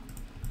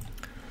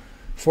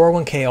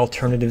 401k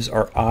alternatives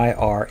are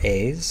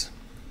IRAs.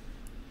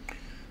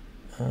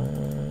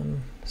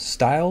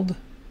 Styled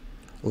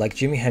like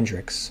Jimi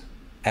Hendrix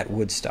at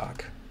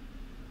Woodstock.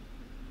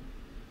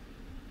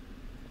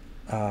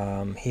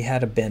 He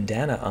had a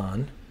bandana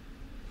on.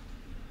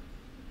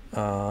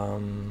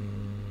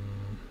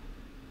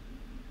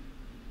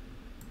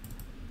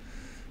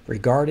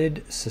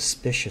 Regarded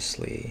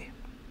suspiciously.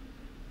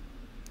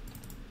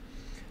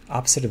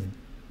 Opposite of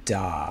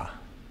da.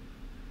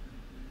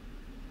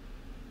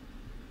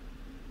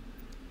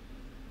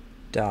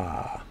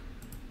 Da.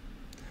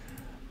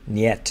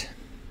 Niet.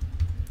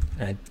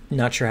 I'm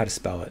not sure how to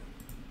spell it.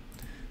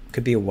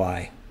 Could be a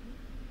Y.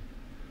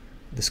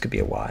 This could be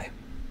a Y.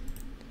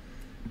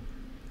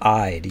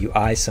 Eye. Do you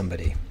eye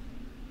somebody?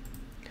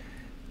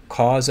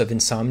 Cause of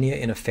insomnia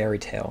in a fairy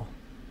tale.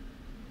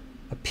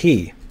 A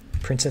P.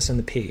 Princess and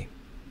the Pea.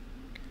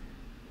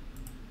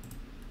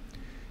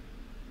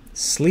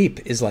 Sleep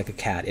is like a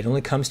cat. It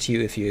only comes to you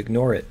if you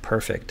ignore it.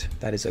 Perfect.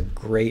 That is a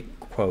great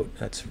quote.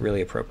 That's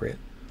really appropriate.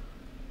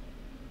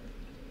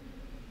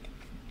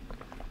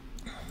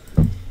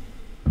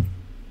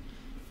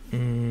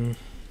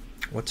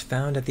 What's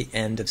found at the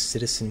end of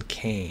Citizen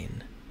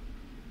Kane?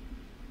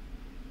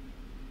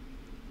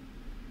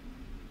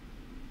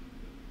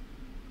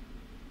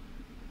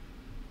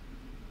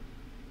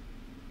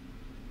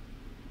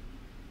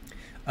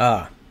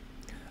 A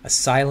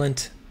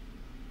silent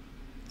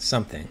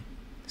something.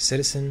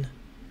 Citizen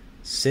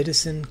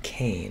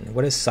Kane.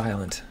 What is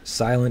silent?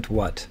 Silent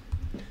what?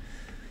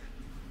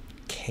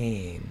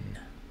 Kane.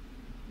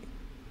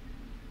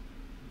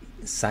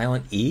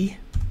 Silent E?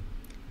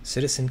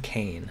 Citizen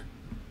Kane.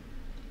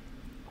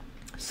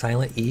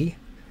 Silent E?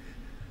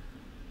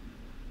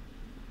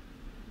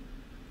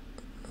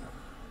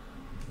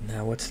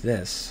 Now what's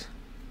this?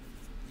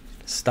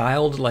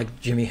 Styled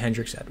like Jimi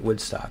Hendrix at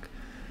Woodstock.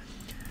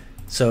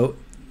 So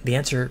the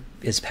answer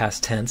is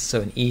past tense,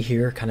 so an E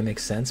here kind of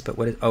makes sense, but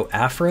what is, oh,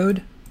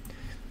 afroed?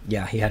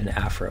 Yeah, he had an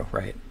afro,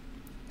 right.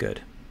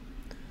 Good.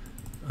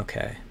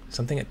 Okay,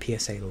 something at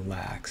PSA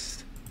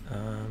lacks.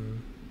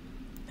 An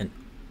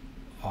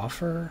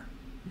offer?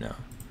 No.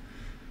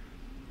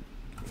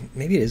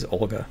 Maybe it is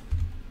Olga.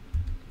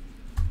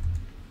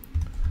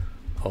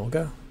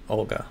 Olga?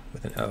 Olga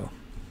with an O.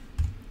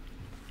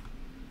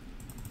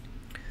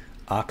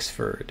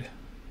 Oxford.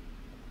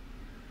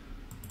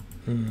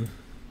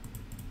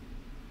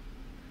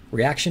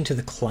 Reaction to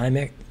the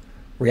climax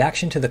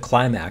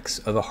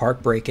of a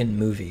heartbreaking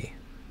movie.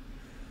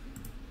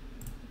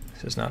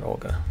 This is not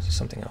Olga. This is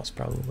something else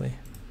probably.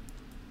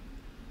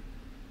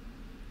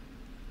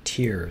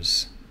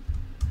 Tears.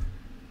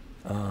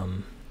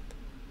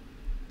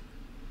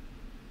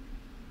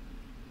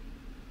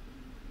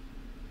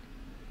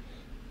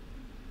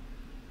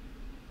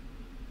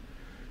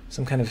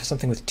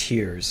 Something with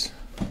tears.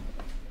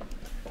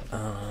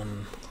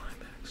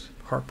 Climax.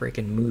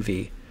 Heartbreaking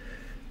movie.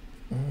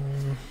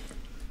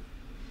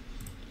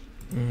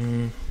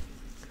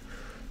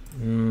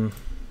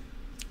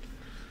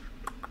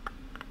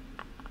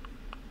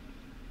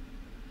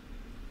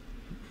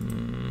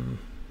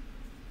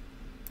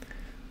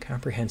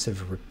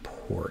 Comprehensive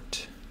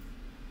report.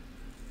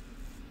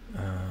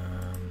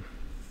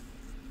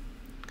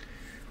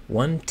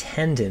 One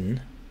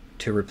tendon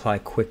to reply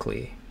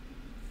quickly.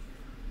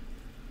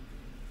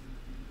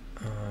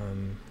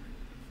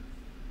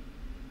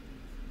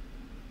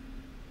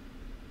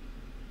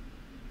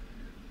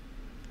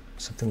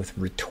 Something with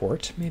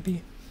retort,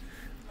 maybe?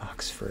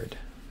 Oxford.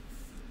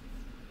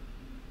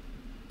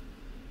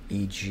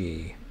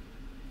 E.g.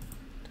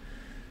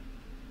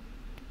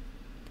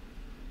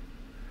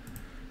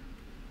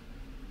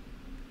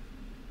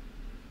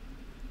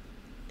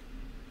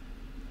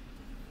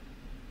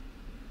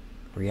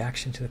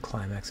 Reaction to the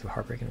climax of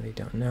heartbreak and we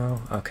don't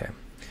know. Okay.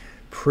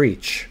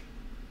 Preach.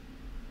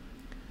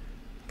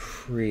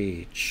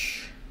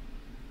 Preach.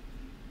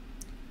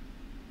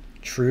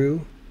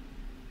 True.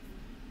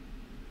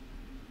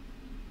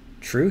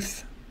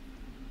 Truth.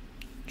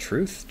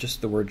 Truth.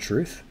 Just the word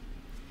truth.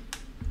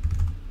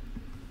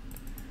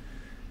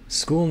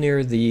 School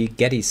near the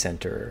Getty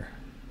Center.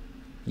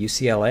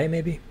 UCLA,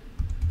 maybe?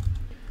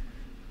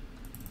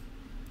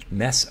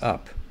 Mess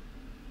up.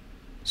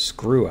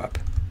 Screw up.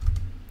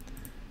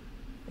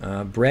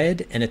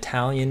 Bread an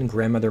Italian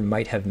grandmother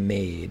might have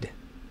made.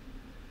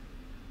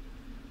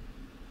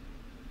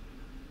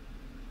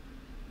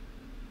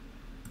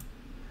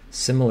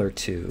 Similar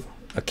to.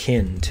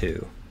 Akin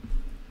to.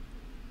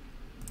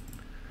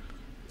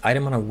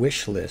 Item on a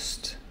wish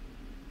list.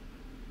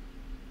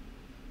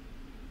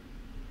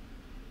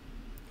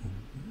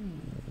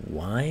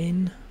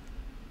 Wine?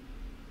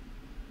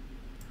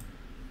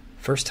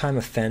 First time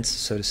offense,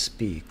 so to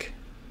speak.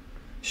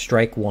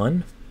 Strike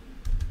one.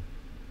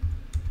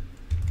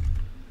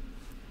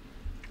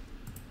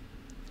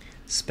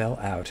 Spell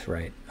out,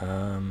 right.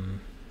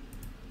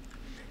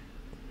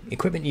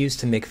 Equipment used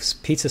to make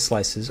pizza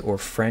slices or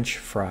French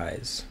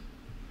fries.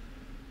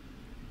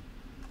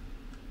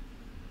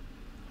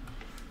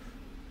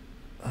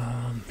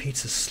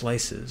 Pizza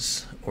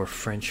slices or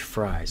French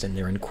fries, and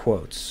they're in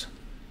quotes.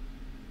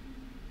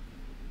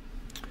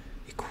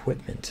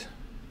 Equipment.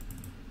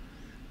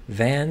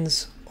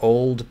 Vans,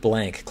 old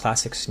blank,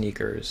 classic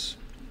sneakers.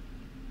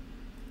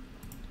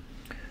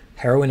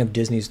 Heroine of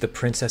Disney's The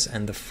Princess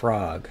and the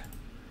Frog.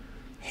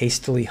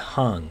 Hastily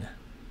hung.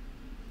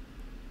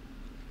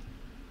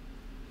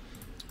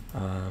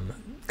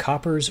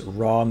 Copper's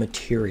raw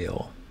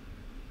material.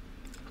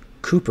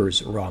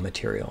 Cooper's raw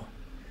material.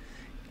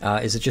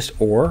 Is it just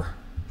ore?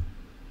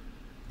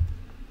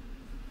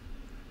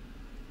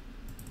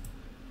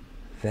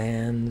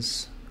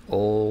 Vans,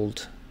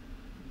 old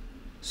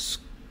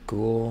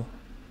school.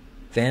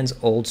 Vans,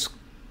 old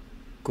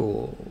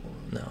school.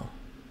 No.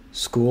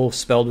 School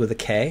spelled with a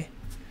K?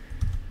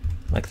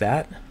 Like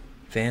that?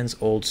 Vans,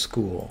 old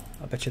school.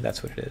 I bet you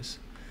that's what it is.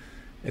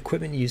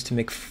 Equipment used to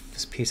make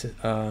pieces.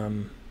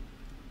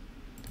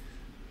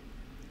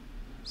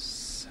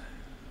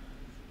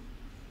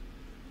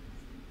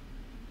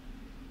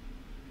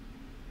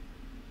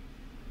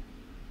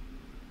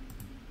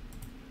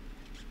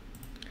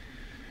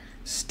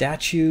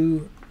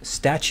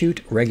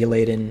 Statute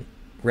regulating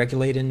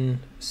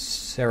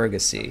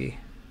surrogacy.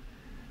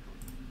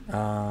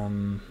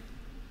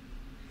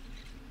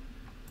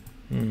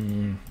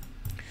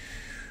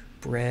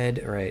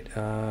 Bread, right,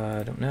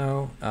 I don't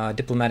know.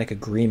 Diplomatic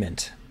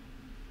agreement.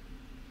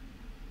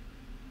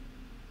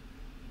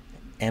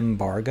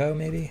 Embargo,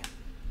 maybe?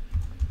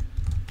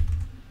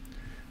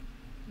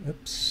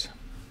 Oops.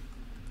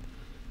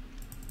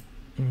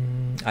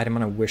 Item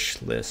on a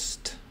wish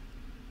list.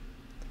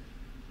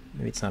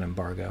 Maybe it's not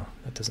embargo.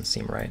 That doesn't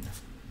seem right.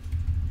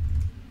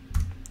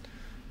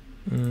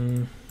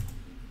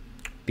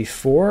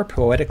 Before,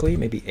 poetically,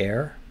 maybe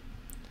air.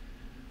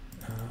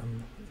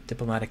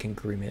 Diplomatic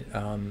agreement.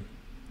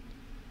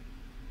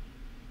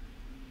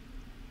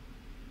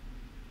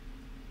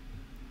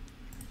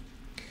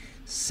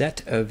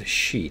 Set of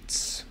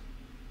sheets.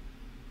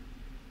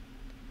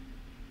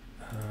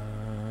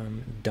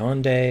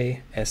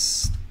 Donde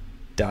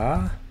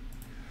está?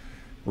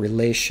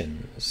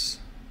 Relations.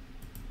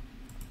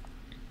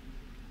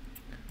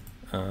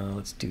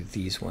 Let's do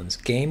these ones.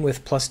 Game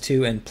with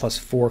 +2 and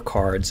 +4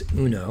 cards,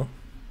 Uno.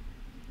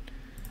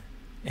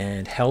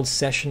 And held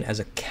session as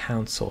a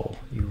council.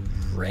 You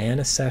ran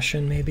a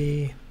session,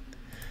 maybe?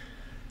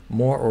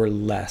 More or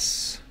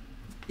less.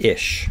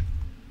 Ish.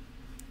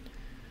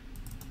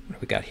 What do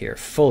we got here?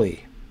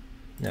 Fully.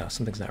 No,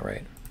 something's not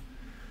right.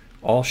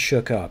 All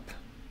shook up.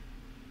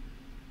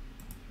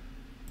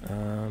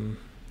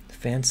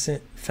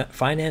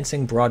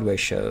 Financing Broadway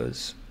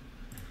shows.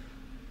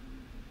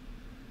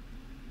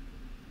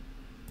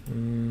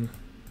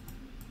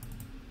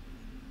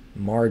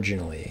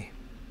 Marginally.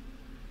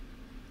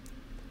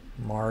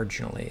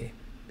 Marginally.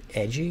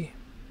 Edgy?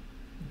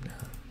 No.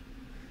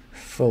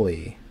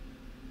 Fully.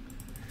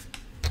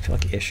 I feel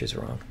like ish is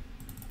wrong.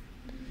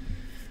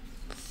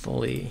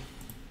 Fully.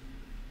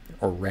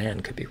 Or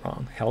ran could be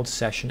wrong. Held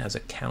session as a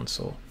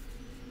council.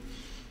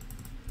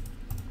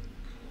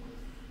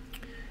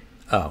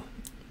 Oh.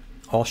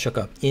 All shook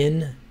up.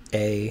 In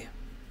a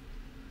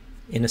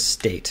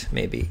state,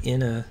 maybe.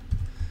 In a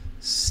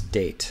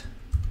state.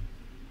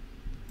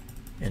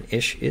 And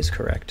ish is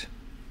correct.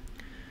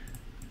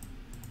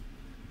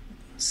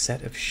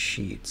 Set of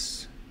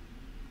sheets.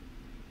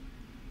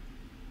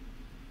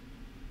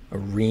 A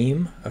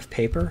ream of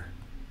paper.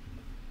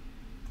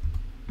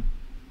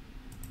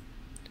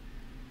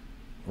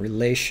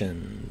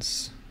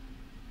 Relations.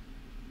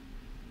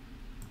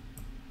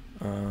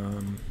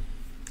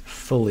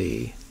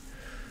 Fully.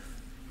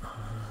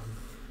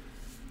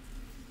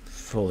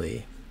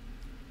 Fully.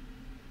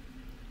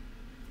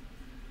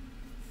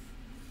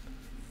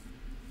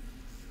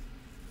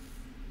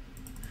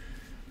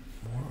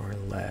 More or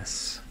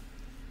less.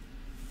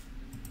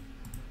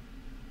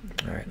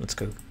 All right, let's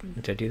go.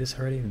 Did I do this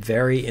already?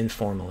 Very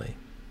informally.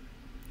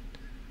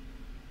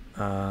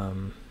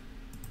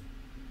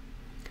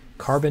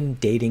 Carbon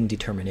dating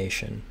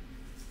determination.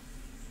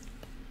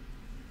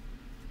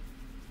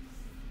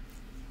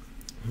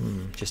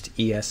 Just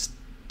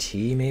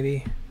EST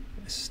maybe?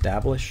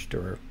 Established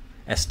or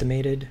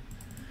estimated.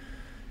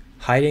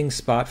 Hiding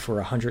spot for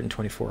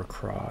 124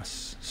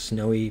 across.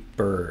 Snowy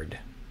bird.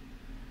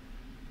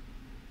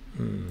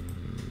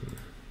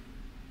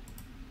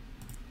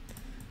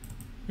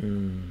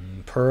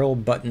 Pearl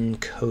button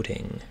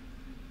coating.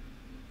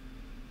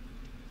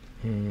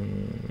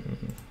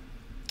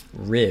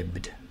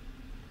 Ribbed.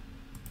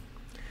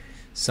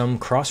 Some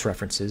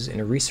cross-references in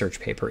a research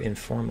paper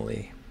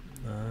informally.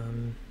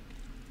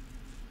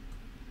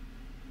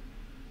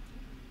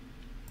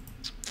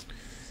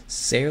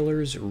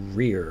 Sailor's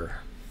rear.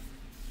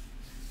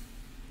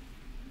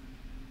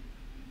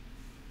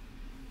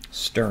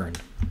 Stern.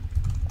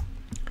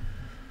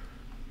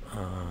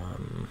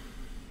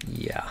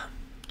 Yeah.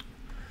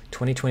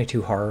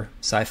 2022 horror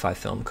sci-fi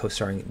film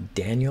co-starring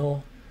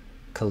Daniel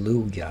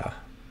Kaluuya.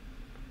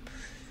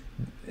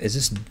 Is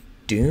this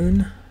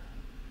Dune?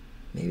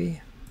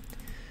 Maybe?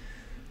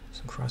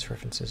 Some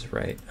cross-references,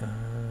 right.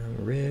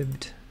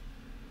 Ribbed.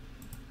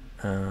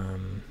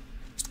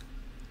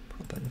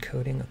 Button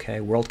coding, okay.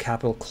 World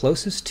capital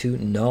closest to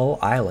Null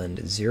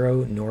Island,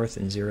 0 north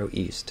and 0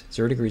 east.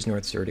 0 degrees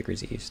north, 0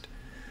 degrees east.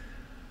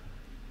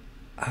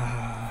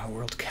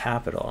 World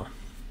capital.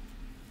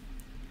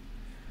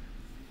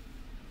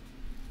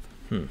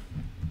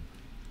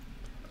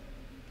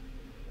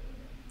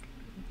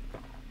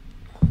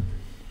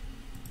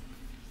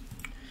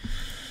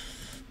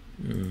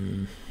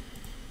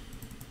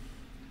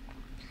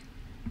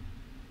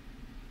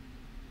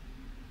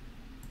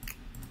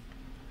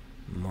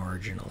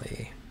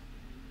 Marginally.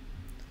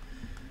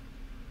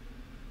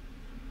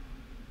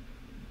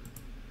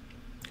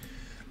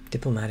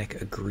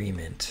 Diplomatic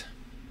agreement.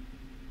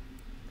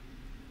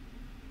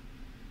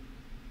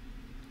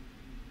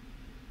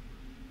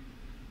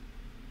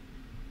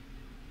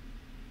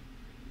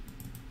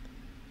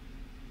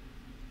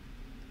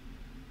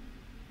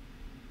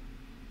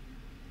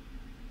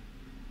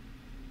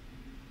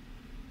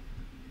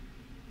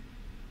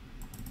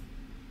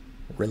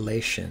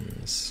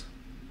 Relations.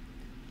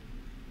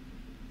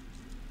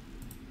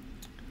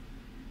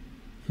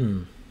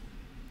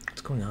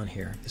 What's going on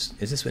here? Is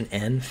this an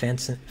N?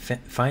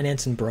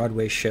 Finance and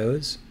Broadway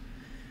shows?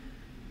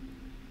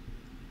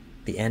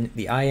 The N,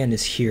 the IN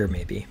is here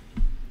maybe.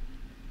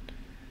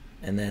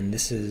 And then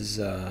this is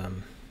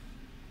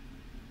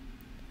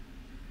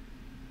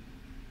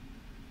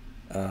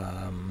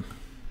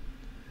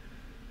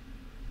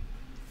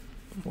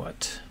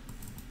what?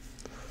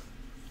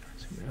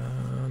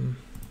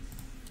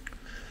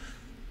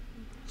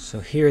 So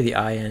here the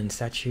IN,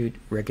 statute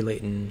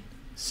regulating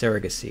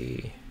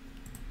surrogacy.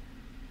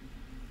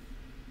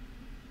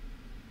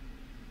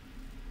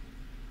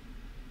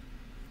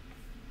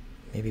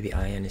 Maybe the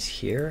IN is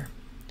here.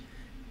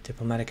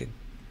 Diplomatic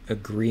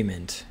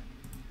agreement.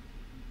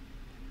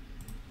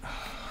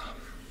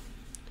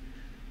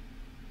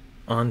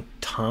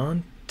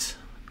 Entente?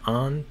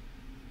 Entente?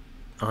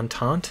 I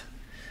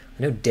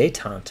know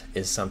détente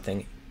is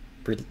something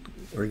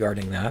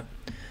regarding that.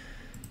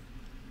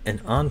 And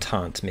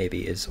entente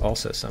maybe is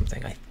also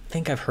something. I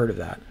think I've heard of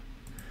that.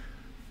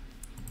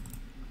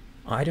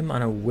 Item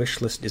on a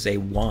wish list is a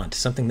want,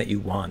 something that you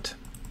want.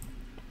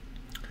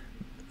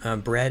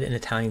 Bread in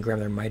Italian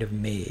grammar might have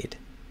made.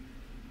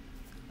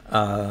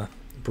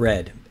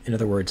 Bread, in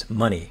other words,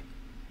 money.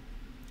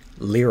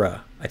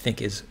 Lira, I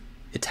think, is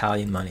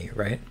Italian money,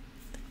 right?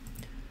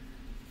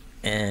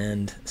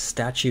 And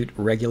statute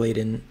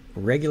regulating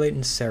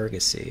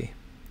surrogacy.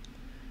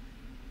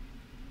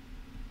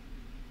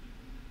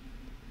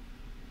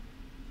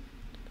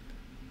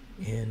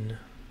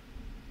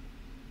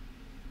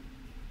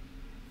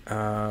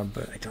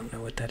 But I don't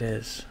know what that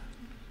is.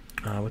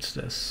 What's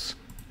this?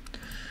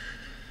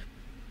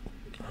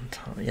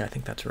 Yeah, I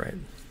think that's right.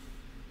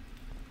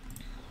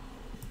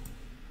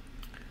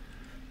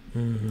 I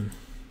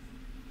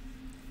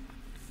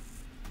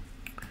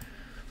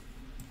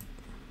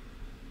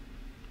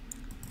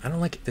don't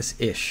like this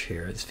ish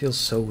here. This feels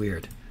so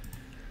weird.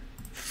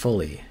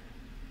 Fully.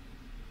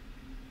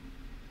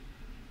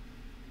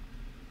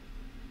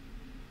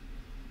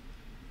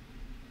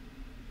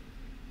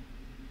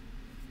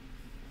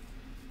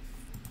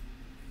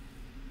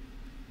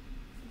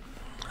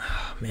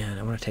 Oh, man,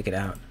 I want to take it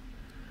out.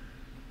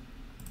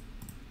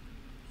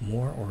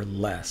 More or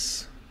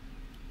less.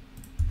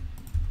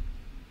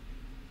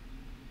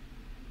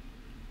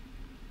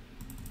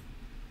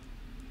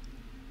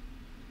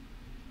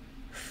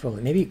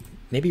 Fully.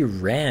 Maybe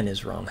ran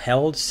is wrong.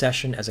 Held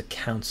session as a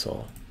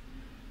council.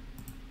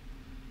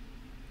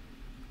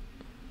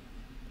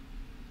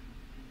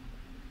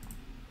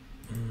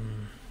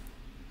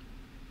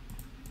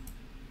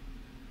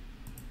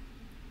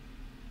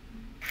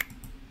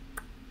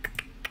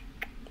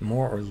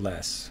 More or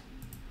less.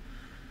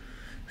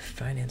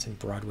 Finance and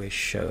Broadway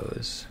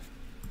shows.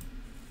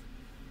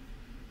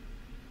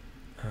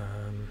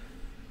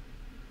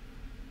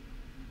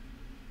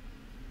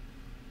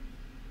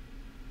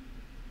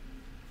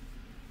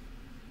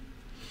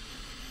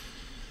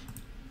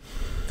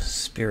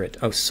 Spirit.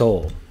 Oh,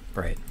 soul.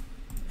 Right.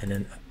 And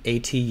then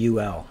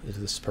ATUL is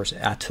this person.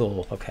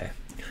 Atul. Okay.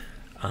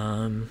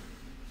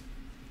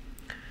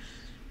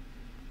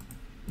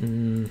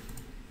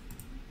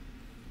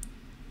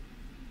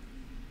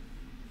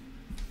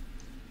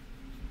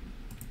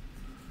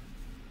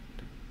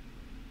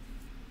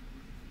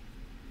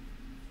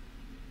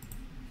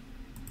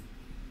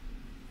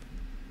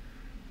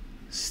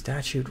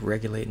 Statute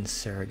regulating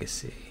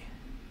surrogacy.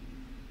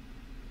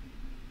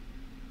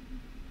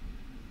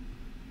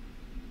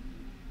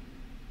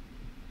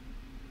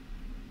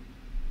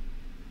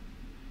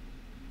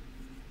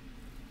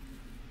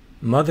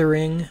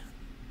 Mothering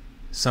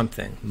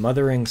something.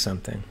 Mothering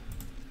something.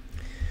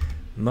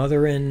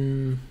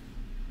 Motherin.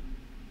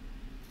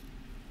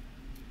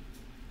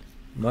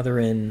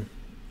 Motherin.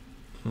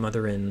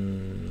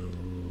 Motherin.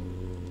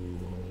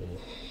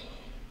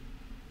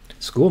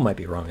 School might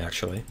be wrong,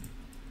 actually.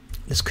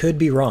 This could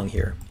be wrong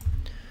here.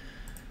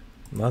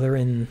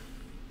 Motherin.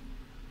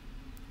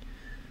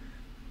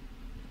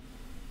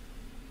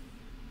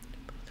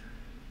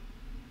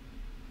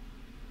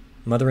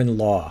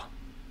 Mother-in-law.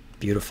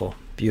 Beautiful.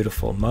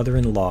 Beautiful.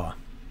 Mother-in-law.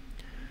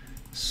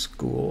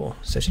 School.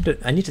 So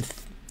I need to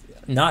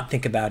not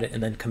think about it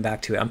and then come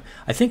back to it.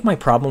 I think my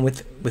problem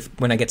with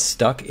when I get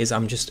stuck is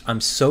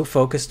I'm so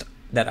focused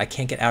that I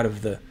can't get out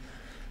of the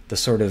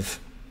sort of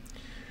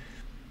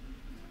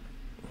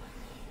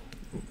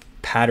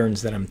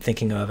patterns that I'm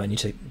thinking of. I need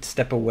to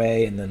step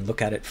away and then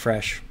look at it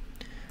fresh.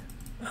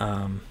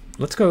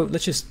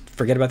 Let's just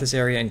forget about this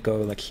area and go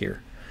like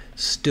here.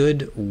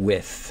 Stood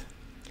with.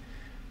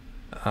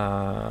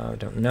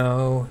 Don't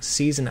know.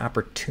 Seas and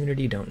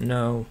opportunity, don't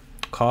know.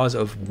 Cause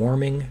of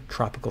warming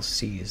tropical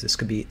seas. This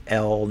could be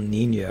El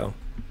Nino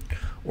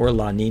or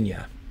La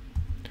Nina.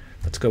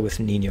 Let's go with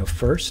Nino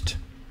first.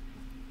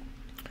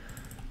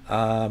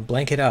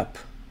 Blanket up.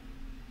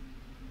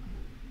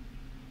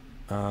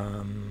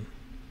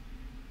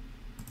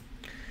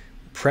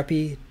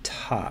 Preppy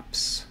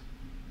tops.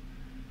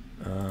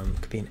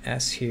 Could be an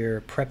S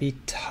here. Preppy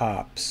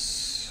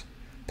tops.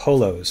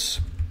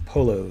 Polos.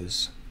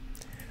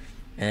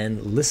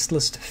 And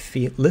listless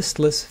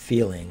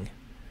feeling.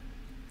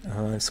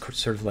 It's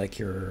sort of like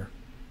your,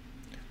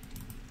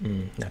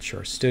 not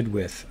sure. Stood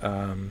with,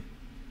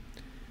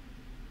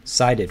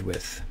 sided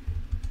with,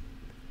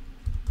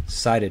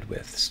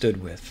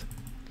 stood with.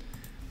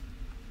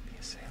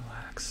 PSA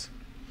lax.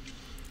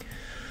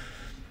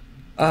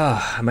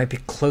 I might be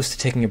close to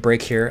taking a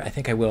break here. I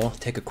think I will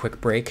take a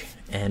quick break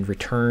and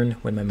return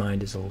when my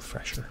mind is a little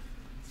fresher.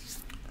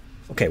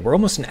 Okay, we're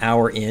almost an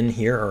hour in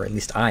here, or at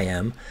least I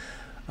am.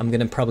 I'm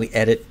going to probably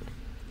edit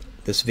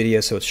this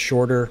video so it's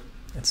shorter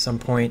at some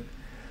point,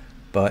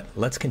 but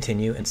let's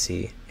continue and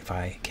see if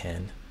I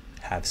can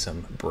have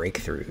some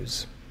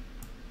breakthroughs.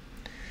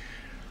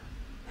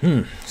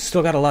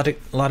 Still got a lot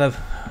of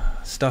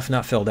stuff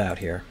not filled out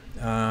here.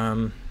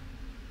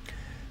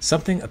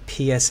 Something a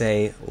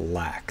PSA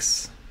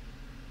lacks.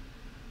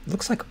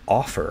 Looks like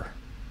offer.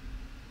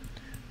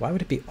 Why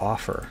would it be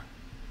offer?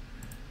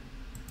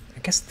 I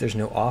guess there's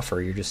no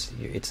offer.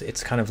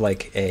 It's kind of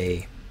like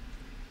a,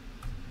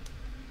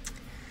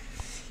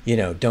 you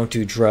know, don't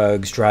do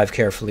drugs, drive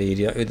carefully,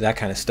 that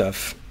kind of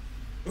stuff.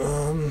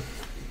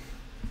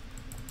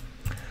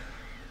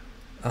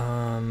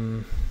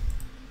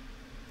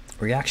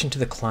 Reaction to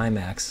the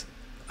climax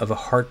of a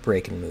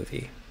heartbreaking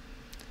movie.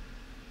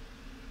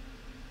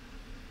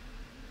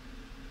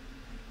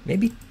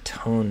 Maybe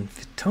tone.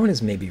 Tone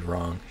is maybe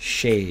wrong.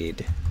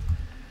 Shade.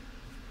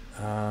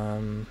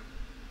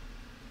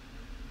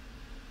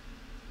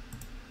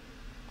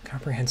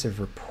 Comprehensive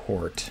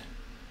report.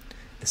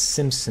 The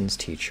Simpsons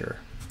teacher.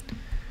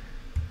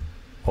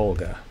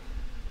 Olga.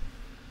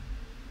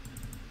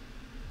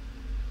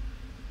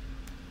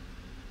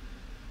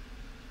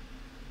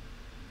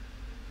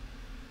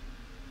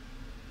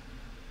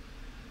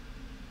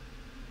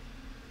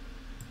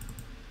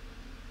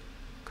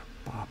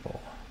 Kabobble.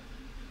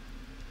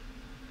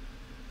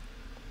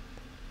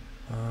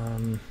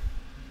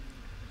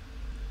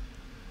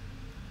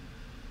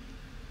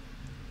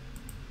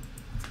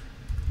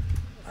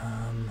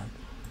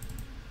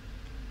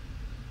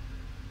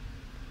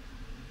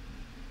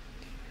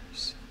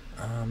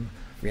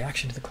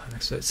 Reaction to the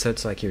climax. So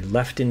it's like you're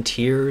left in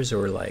tears,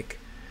 or like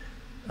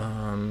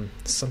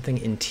something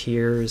in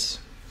tears.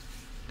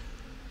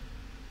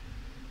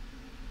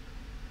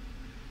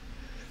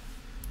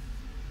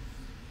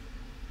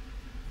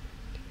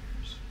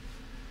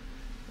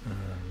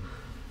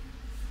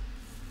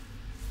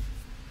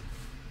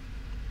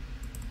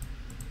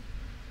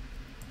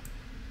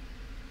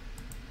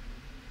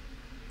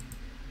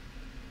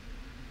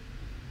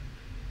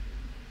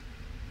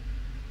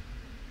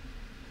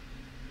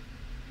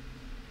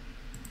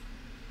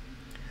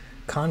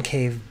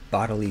 Concave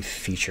bodily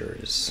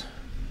features.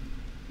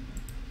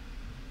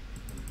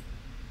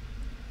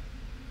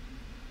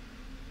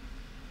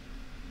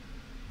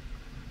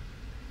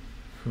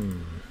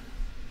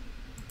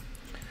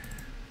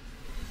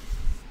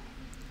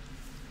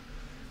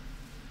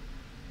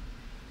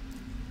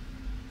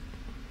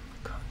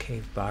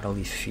 Concave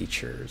bodily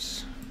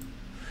features.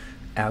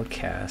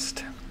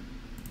 Outcast.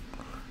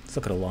 Let's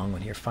look at a long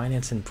one here.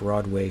 Finance and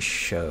Broadway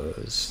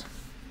shows.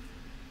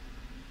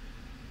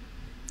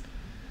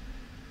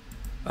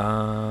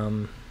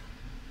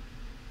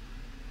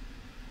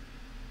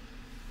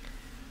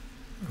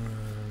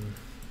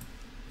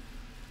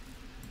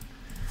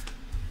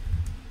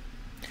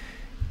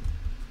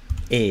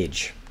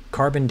 Age.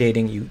 Carbon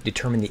dating, you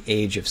determine the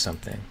age of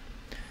something.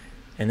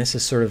 And this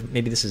is sort of,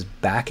 maybe this is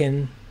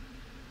backing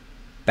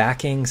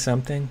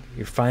something.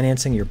 You're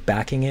financing, you're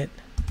backing it.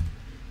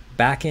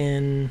 Back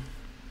in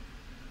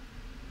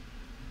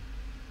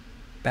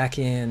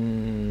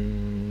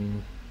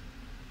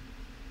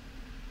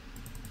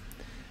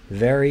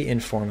very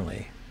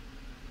informally.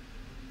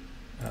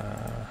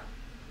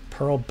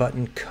 Pearl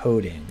button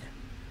coating.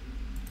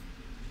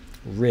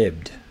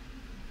 Ribbed.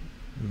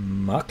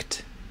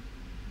 Mucked.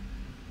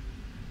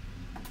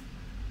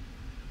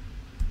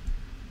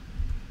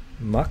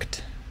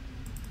 Mucked.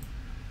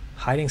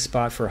 Hiding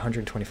spot for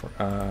 124.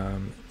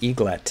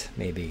 Eaglet,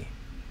 maybe.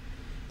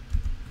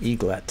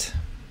 Eaglet.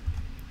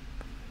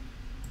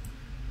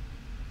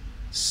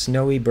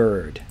 Snowy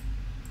bird.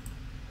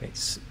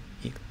 Wait,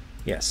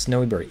 yeah,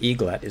 snowy bird.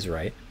 Eaglet is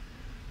right.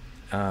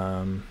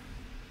 Or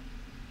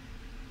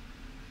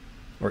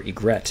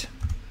egret.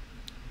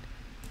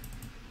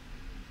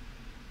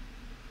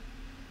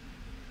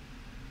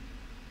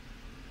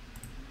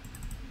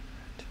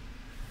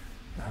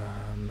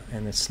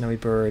 And the snowy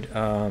bird,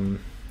 a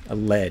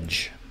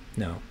ledge.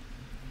 No.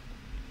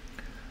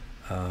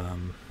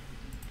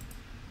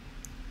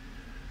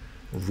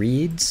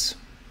 Reeds,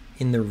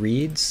 in the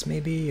reeds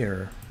maybe,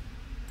 or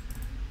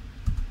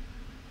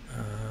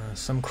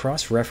some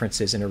cross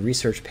references in a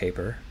research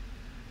paper.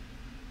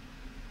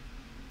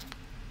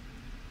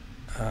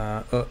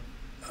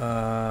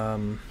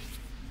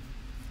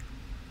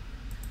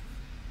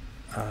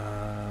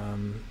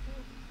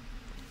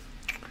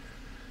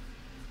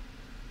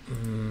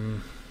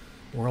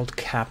 World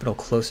capital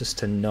closest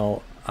to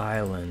Null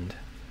Island.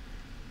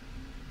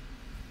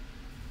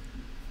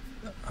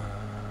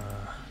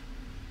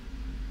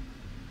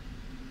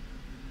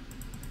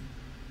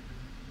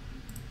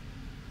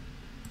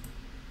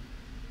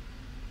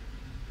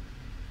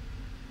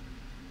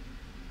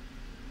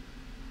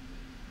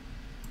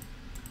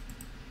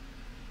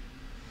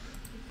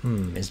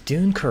 Is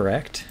Dune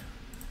correct?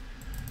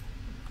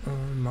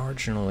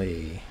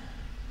 Marginally.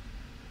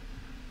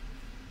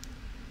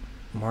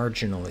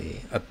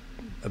 Marginally.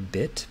 A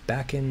bit.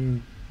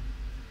 Backing.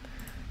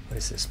 What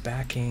is this?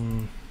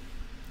 Backing.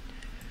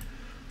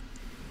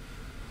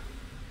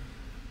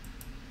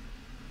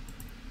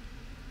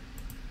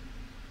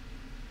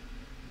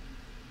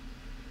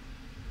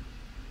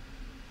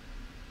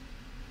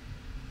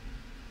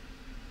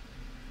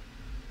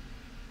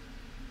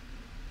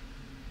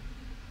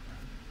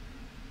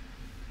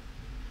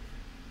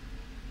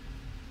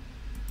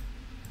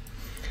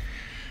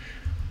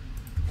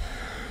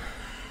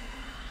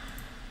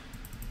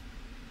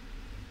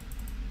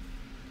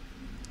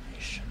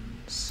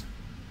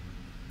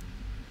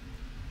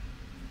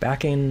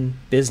 Back in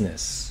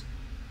business.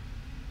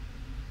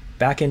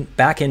 Back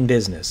in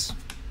business.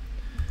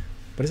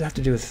 What does it have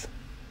to do with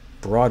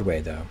Broadway,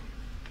 though?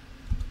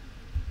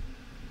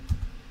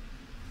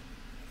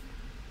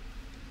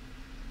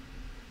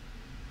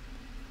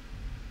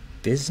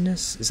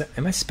 Business? Is that?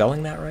 Am I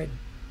spelling that right?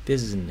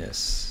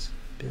 Business.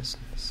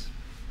 Business.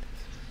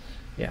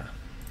 Yeah.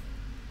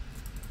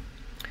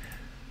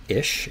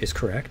 Ish is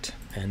correct,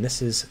 and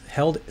this is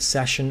held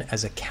session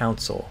as a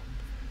council.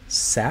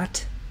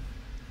 Sat.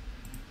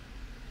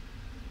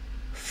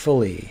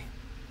 Fully.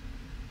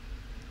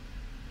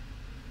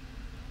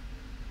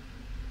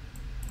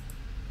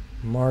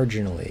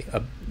 Marginally.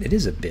 It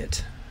is a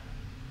bit.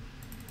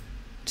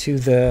 To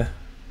the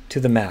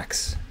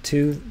max.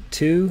 To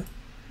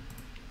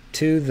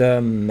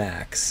the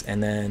max.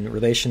 And then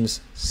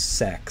relations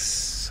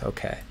sex.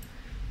 Okay.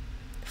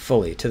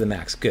 Fully. To the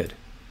max. Good.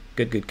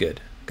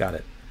 Good. Got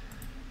it.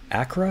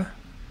 Accra?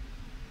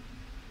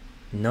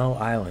 Null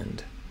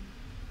Island.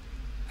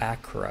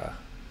 Accra.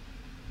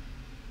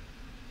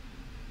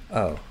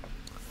 Oh,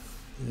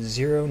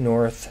 0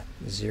 north,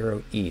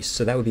 0 east.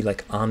 So that would be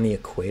like on the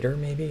equator,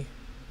 maybe?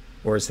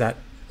 Or is that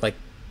like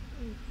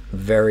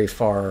very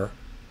far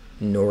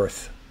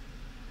north?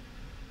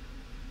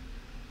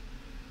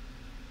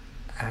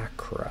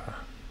 Accra.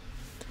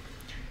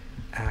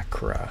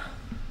 Accra.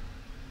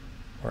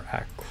 Or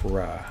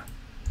Accra.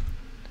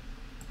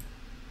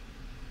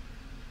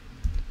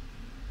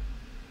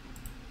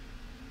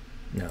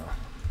 No.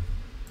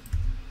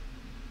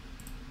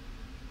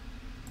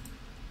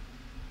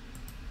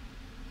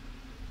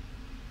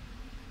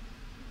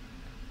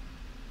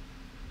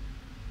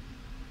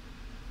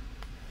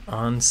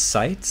 On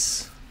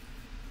sites?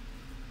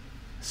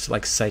 It's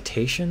like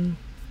citation?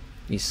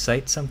 You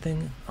cite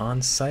something?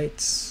 On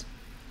sites?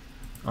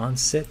 On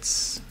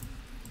sits?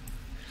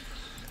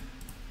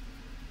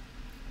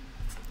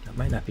 That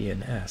might not be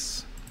an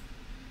S,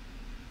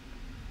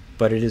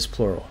 but it is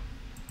plural.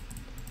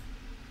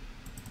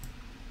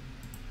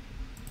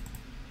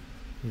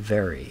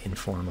 Very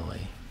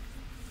informally.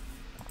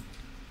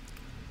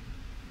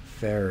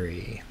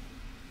 Very.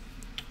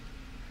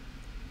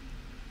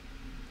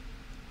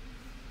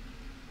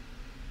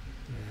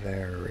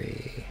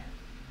 Very.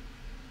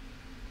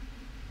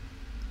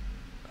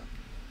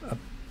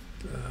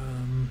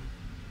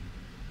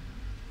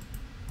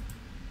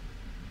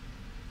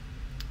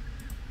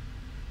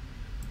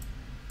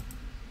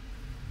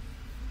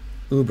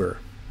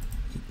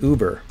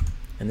 Uber,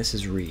 and this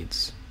is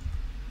reads.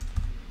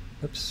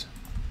 Oops.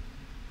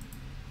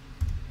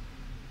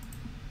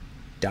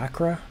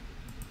 Dakra,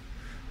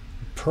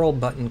 pearl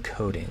button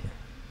coating.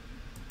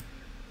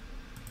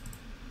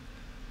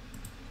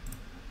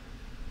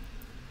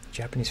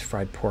 Japanese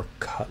fried pork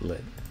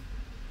cutlet.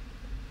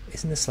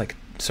 Isn't this like,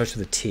 starts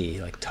with a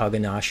T, like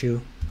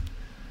taganashu?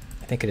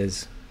 I think it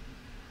is.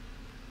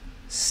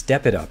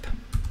 Step it up.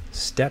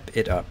 Step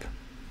it up.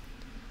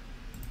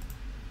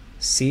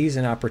 Seize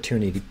an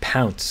opportunity.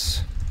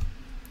 Pounce.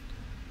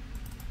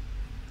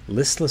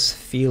 Listless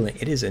feeling.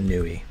 It is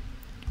Inui.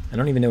 I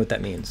don't even know what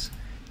that means.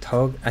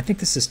 I think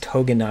this is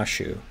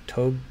toganashu.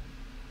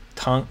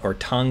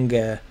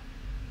 Tonganashu.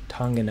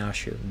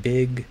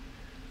 Big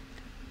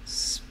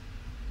spender.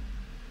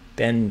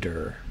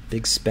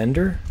 Big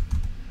spender?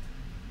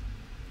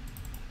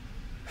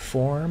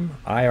 Form.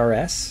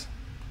 IRS.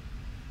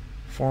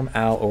 Form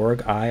al org.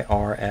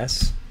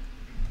 IRS.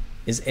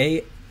 Is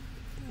a...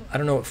 I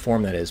don't know what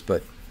form that is,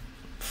 but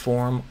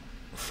formal.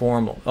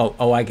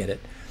 Oh, I get it.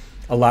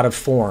 A lot of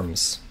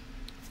forms.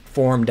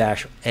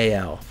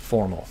 Form-al.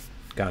 Formal.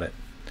 Got it.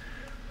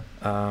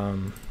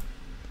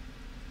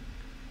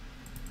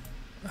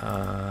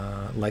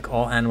 Like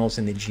all animals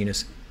in the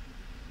genus.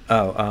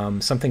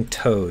 Something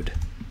toad.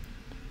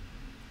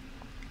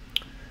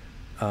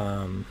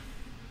 One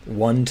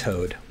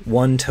toad.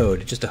 One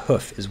toad. Just a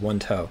hoof is one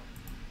toe.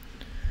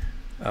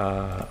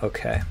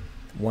 Okay.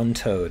 One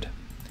toad.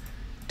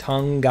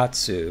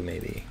 Tongatsu,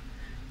 maybe.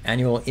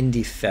 Annual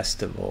Indie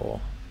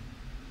Festival.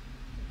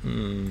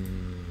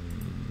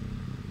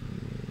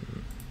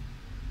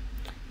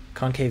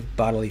 Concave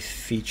bodily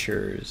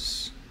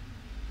features.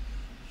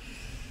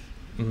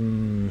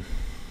 One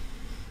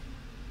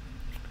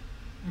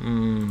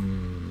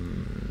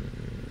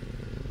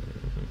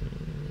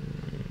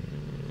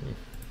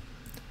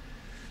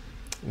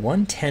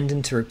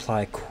tendon to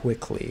reply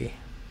quickly.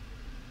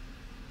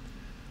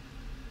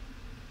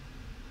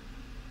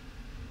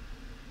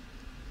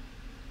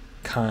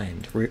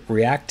 Kind.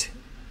 React.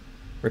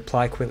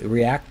 Reply quickly.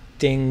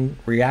 React in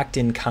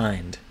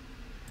kind.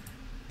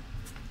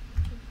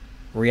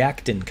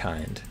 React in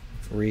kind.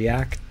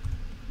 React.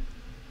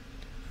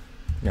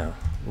 No.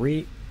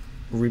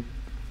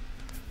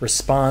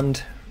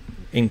 Respond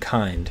in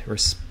kind.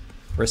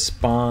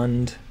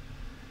 Respond.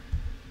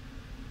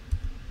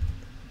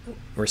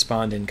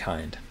 Respond in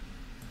kind.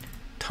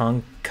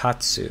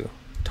 Tonkatsu.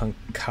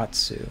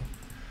 Tonkatsu.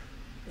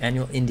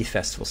 Annual Indie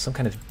Festival, some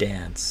kind of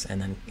dance, and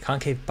then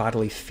concave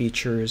bodily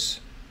features.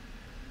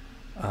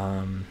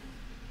 I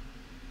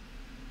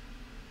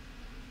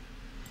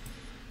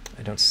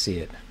don't see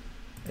it.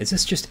 Is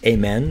this just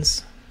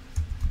amens?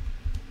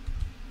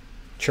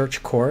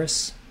 Church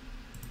chorus?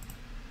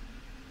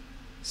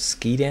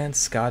 Ski dance,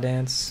 ska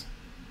dance?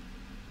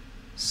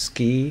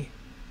 Ski?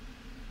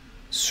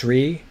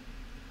 Sri?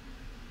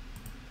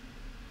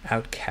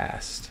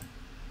 Outcast.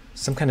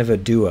 Some kind of a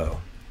duo.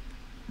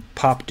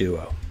 Pop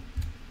duo.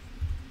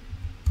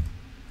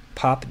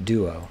 Pop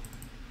duo.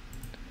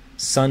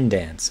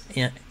 Sundance.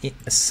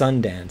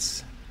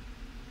 Sundance.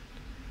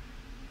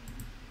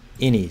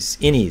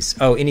 Innies.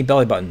 Oh, innie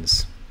belly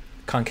buttons.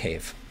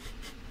 Concave.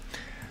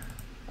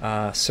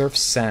 Surf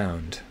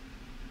sound.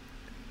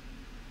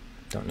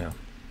 Don't know.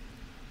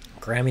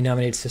 Grammy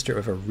nominated sister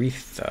of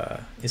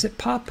Aretha. Is it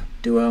pop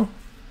duo?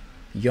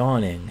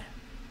 Yawning.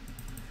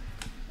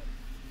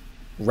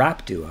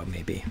 Rap duo,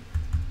 maybe.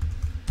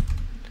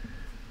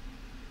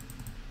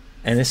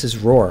 And this is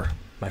roar.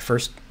 My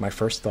first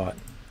thought.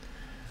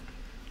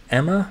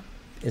 Emma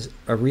is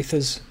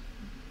Aretha's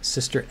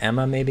sister.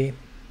 Emma, maybe.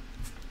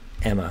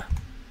 Emma.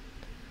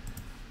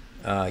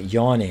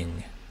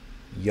 Yawning.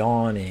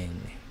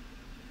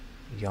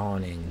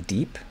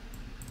 Deep.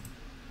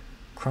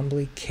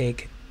 Crumbly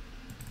cake.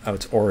 Oh,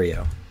 it's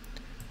Oreo.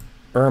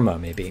 Irma,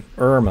 maybe.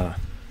 Irma.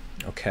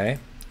 Okay.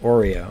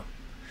 Oreo.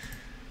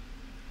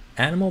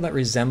 Animal that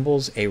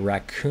resembles a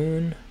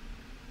raccoon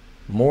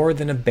more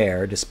than a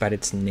bear despite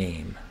its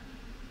name.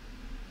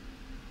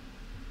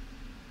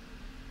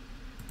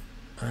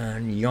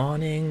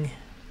 Yawning.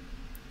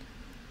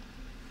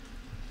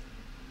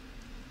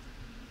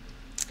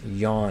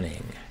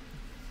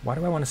 Why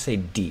do I want to say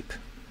deep?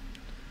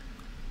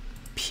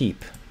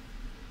 Peep.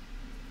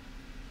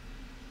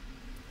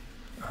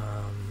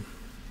 Yawning.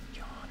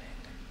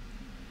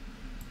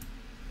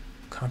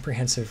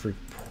 Comprehensive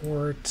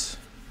report.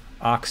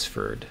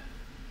 Oxford.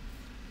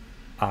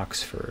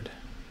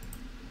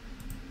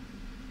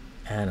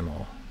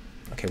 Animal.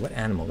 Okay, what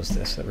animal is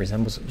this that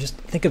resembles? Just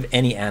think of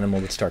any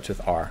animal that starts with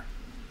R.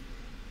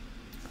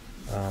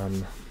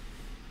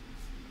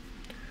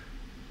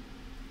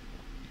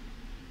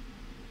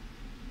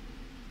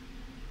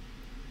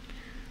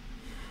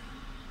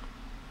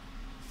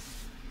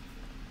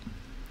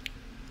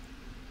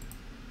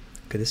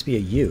 Could this be a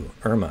U?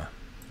 Irma.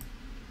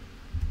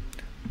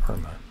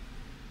 Irma.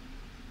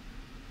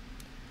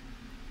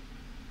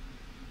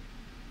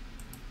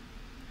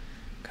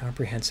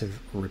 Comprehensive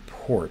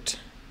report.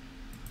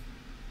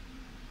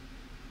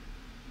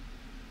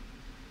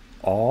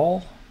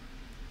 All.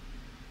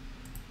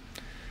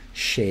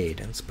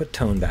 Shade. Let's put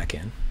tone back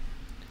in.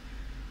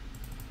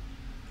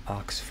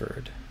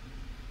 Oxford.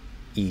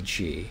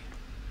 E.g.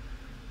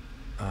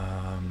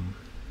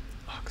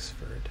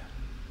 Oxford.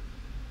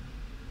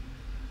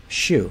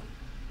 Shoe.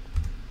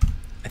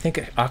 I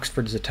think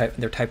Oxford is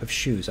their type of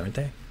shoes, aren't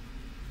they?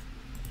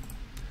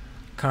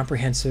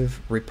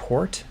 Comprehensive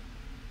report.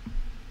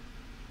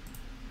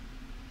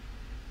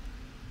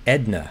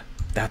 Edna.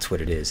 That's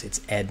what it is.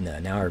 It's Edna.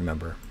 Now I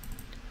remember.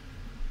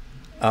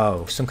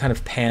 Oh, some kind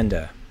of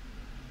panda.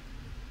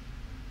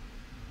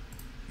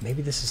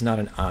 Maybe this is not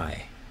an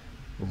I.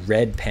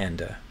 Red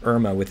panda.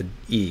 Irma with an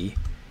E.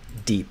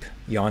 Deep.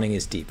 Yawning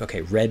is deep.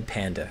 Okay, red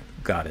panda.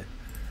 Got it.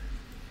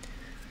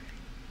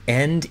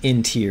 End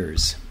in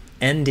tears.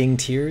 Ending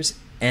tears.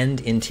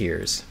 End in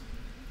tears.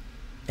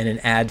 And an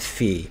ad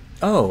fee.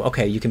 Oh,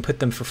 okay. You can put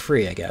them for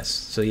free, I guess.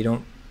 So you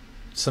don't.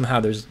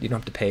 Somehow you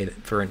don't have to pay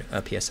for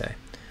a PSA.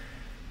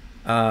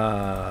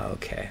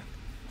 Okay.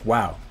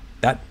 Wow.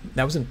 That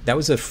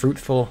was a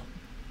fruitful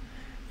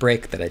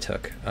break that I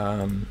took.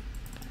 I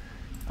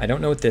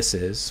don't know what this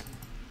is.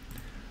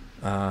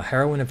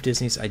 Heroine of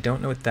Disney's. I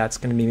don't know what that's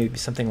going to be. Maybe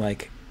something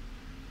like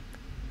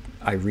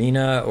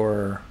Irina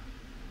or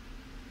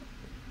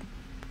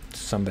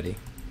somebody.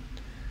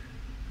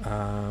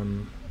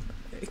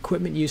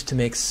 Equipment used to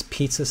make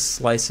pizza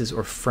slices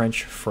or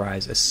French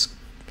fries.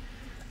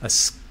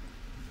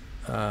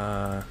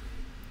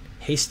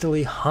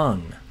 Hastily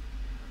hung.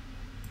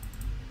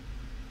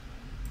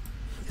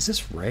 Is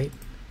this right?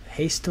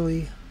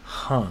 Hastily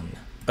hung.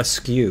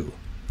 Askew.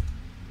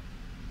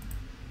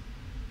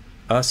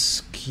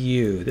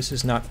 Askew. This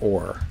is not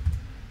or.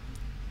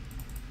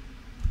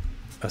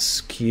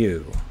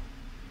 Askew.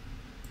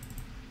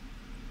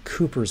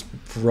 Cooper's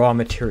raw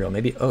material.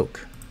 Maybe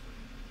oak.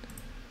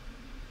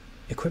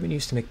 Equipment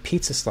used to make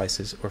pizza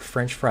slices or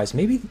French fries.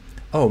 Maybe,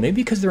 oh,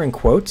 maybe because they're in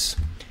quotes,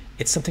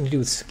 it's something to do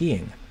with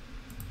skiing.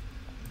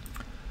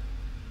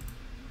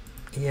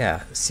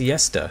 Yeah,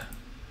 siesta.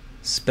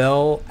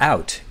 Spell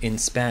out in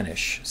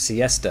Spanish.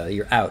 Siesta,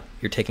 you're out.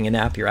 You're taking a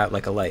nap, you're out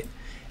like a light.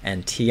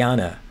 And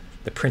Tiana,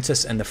 the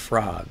Princess and the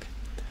Frog.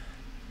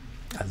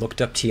 I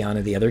looked up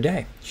Tiana the other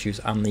day. She's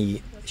on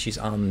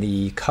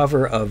the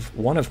cover of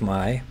one of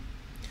my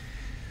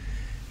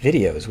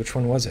videos. Which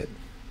one was it?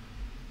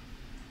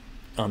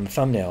 On the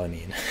thumbnail, I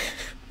mean.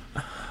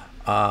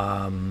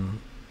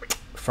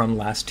 From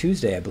last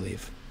Tuesday, I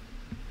believe.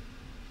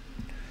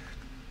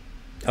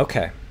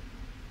 Okay.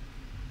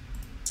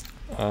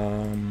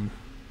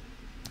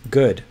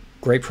 Good.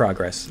 Great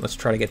progress. Let's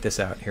try to get this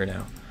out here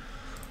now.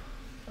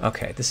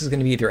 Okay, this is going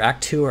to be either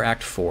Act 2 or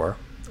Act 4,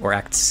 or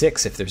Act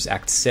 6 if there's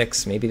Act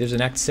 6. Maybe there's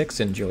an Act 6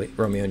 in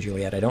Romeo and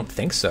Juliet. I don't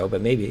think so,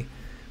 but maybe.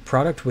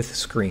 Product with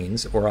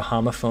screens, or a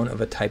homophone of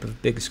a type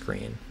of big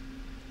screen.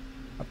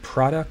 A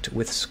product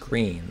with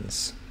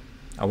screens.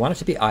 I want it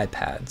to be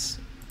iPads.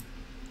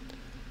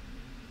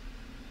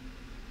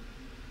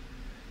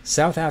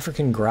 South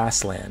African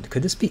grassland.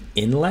 Could this be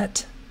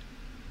inlet?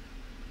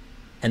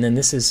 And then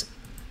this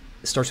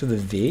starts with a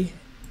V?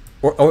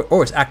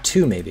 Or it's Act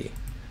 2 maybe.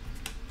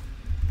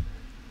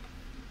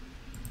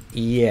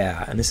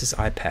 Yeah, and this is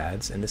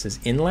iPads, and this is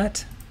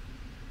inlet.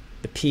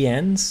 The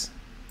PNs?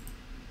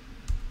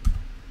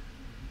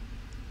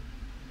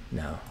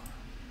 No.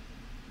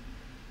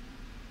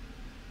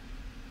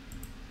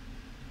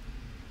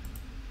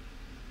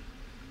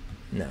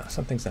 No,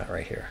 something's not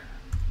right here.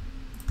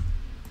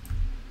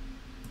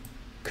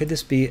 Could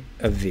this be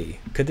a V?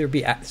 Could there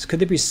be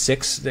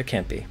 6? There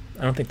can't be.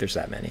 I don't think there's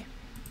that many.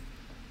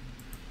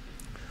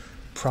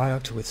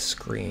 Product with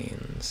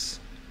screens.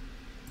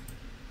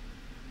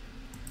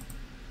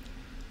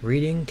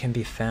 Reading can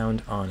be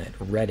found on it.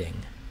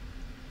 Reading.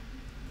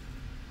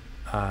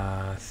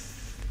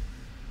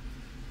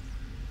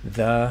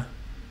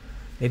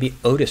 Maybe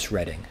Otis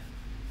Redding.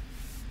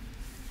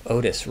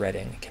 Otis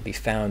Redding can be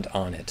found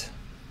on it.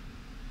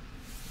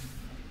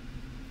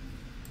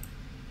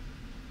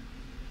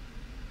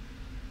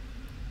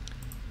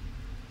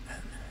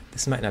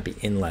 This might not be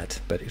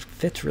inlet, but it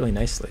fits really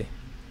nicely.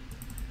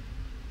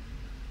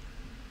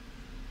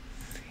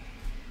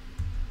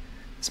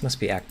 This must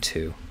be Act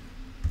 2.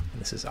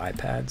 And this is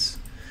iPads.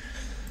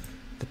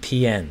 The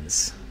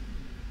PNs.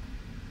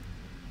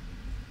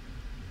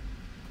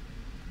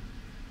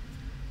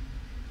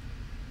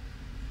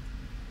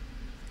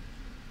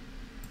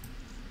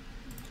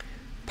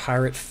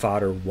 Pirate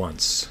fodder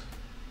once.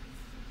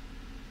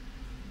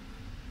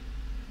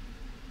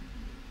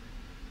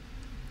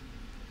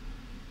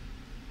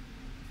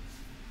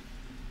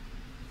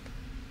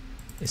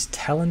 Is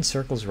tell in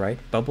circles right?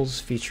 Bubbles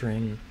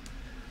featuring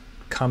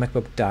comic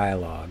book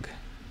dialogue.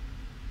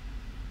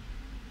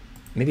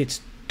 Maybe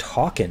it's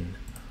talkin'.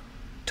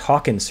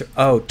 Talk in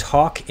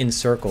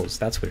circles.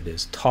 That's what it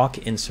is. Talk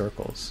in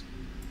circles.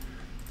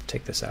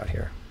 Take this out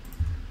here.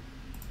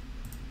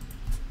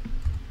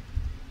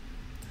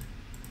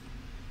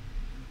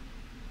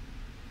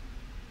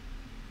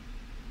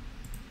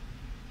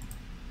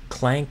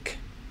 Plank.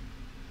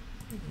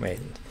 Wait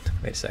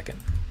a second.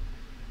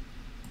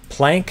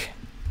 Plank.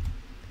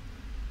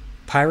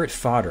 Pirate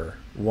fodder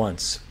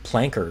once.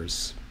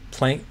 Plankers.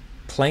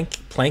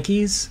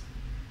 Plankies.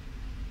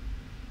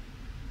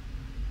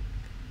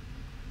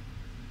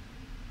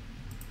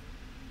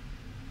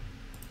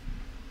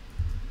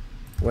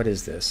 What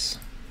is this?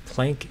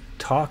 Plank.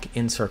 Talk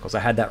in circles. I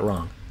had that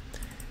wrong.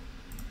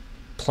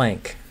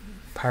 Plank.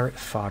 Pirate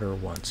fodder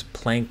once.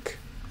 Plank.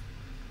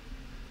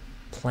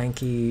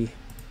 Planky.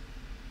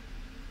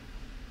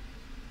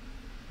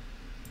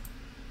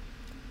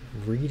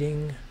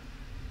 Reading.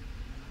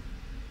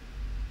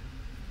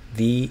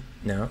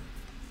 No.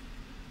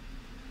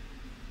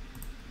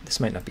 This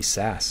might not be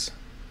sass.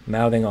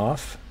 Mouthing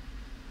off.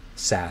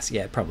 Sass.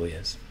 Yeah, it probably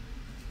is.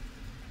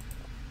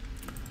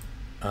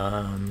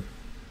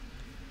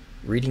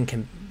 Reading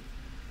can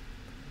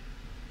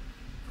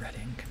be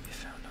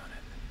found on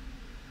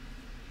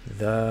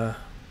it.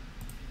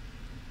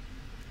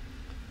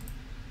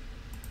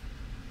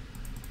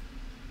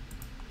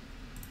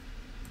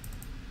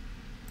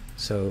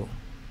 So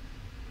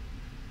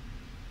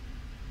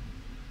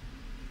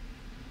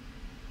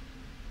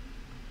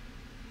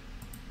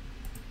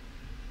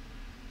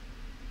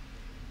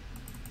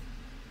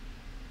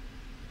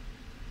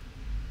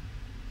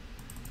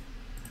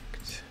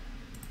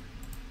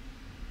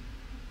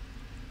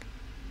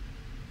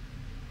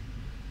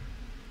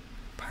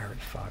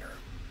fodder.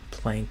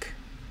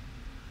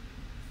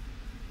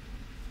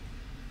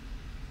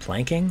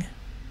 Planking?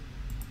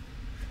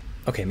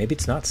 Okay, maybe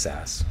it's not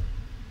sass.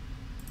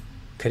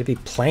 Could it be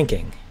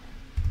planking?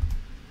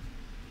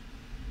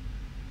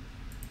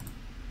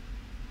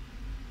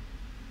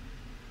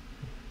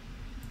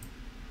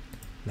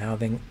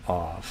 Mouthing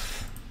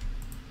off.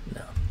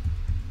 No.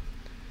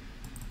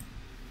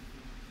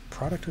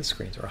 Product of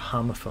screens, or a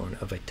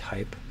homophone of a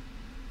type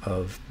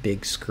of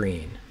big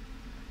screen.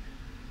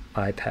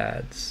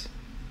 iPads.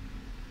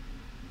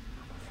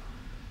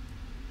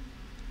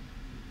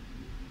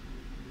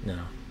 No.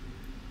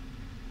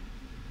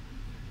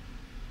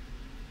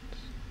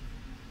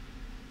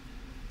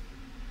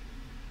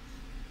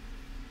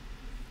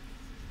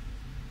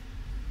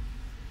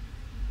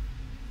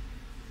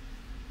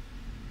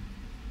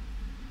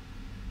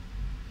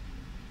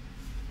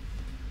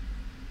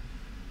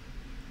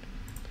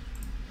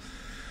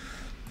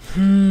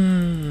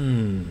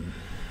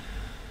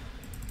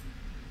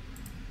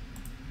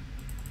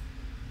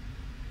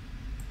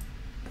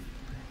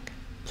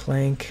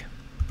 Plank.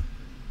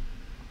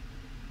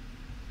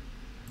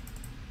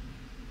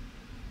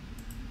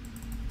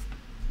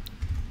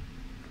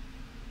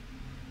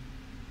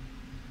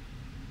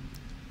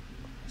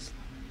 It's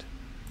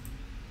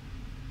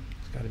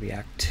got to be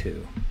Act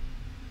 2.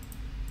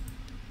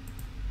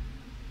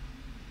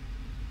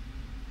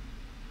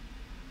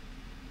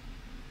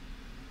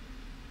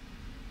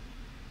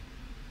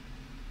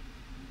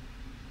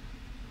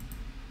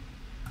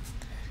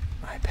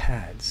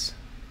 iPads.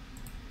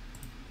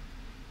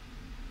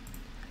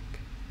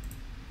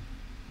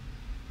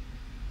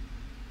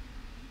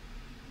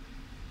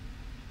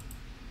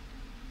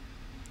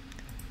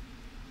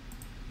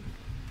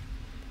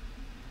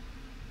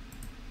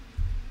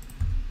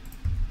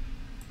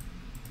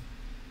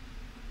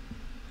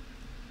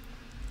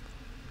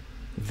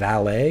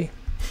 Valet.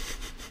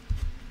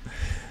 Do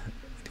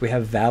we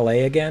have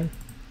valet again?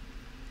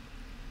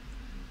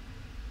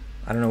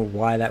 I don't know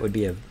why that would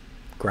be a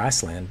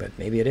grassland, but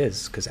maybe it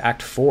is, because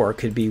Act 4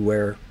 could be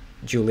where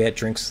Juliet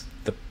drinks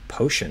the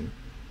potion.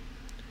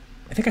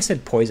 I think I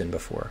said poison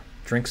before.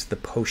 Drinks the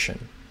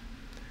potion.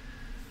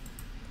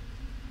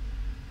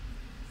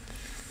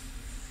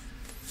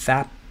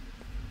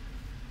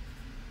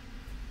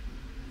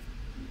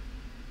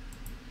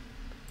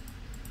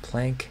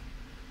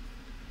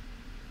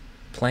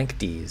 Plank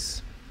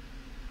D's.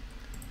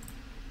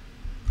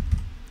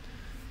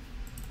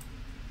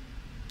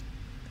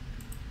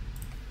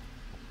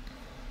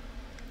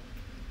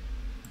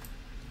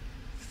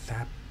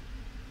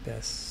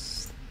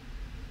 Best.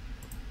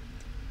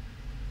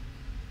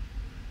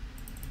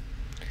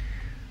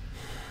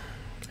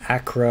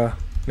 Acra.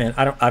 Man,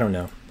 I don't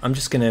know. I'm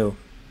just gonna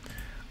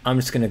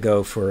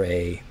go for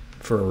a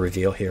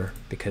reveal here,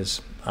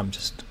 because I'm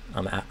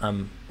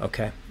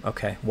okay.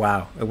 Okay.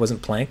 Wow. It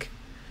wasn't Plank.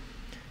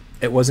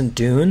 It wasn't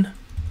Dune.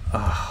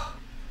 Oh,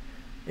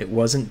 it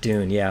wasn't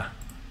Dune. Yeah.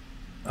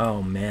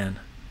 Oh man.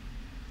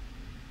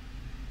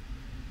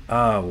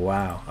 Oh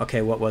wow.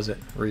 Okay, what was it?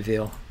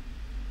 Reveal.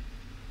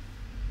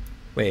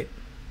 Wait.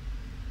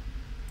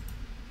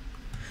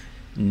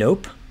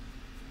 Nope.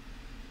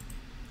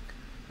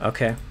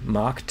 Okay.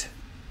 Mocked.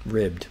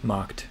 Ribbed.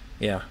 Mocked.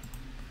 Yeah.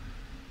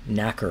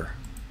 Knacker.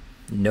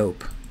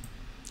 Nope.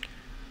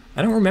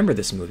 I don't remember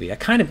this movie.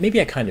 Maybe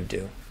I kind of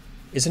do.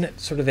 Isn't it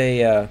sort of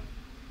a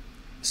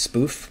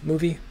spoof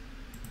movie?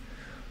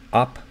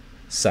 Up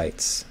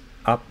sights.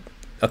 Up.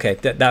 Okay,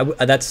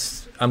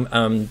 that's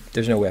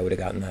there's no way I would have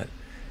gotten that.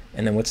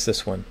 And then what's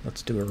this one?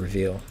 Let's do a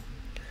reveal.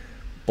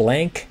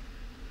 Blank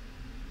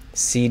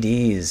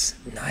CDs.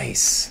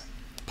 Nice.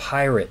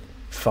 Pirate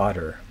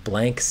fodder.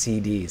 Blank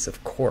CDs,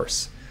 of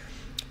course.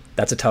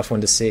 That's a tough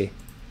one to see.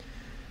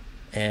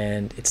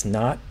 And it's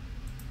not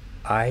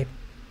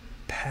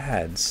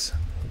iPads.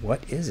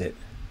 What is it?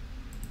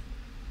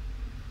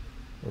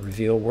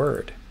 Reveal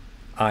word.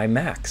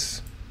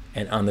 iMacs.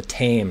 And on the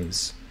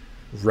Thames.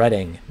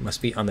 Reading.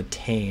 Must be on the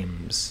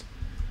Thames.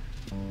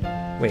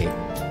 Wait.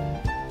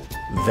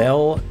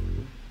 Velt.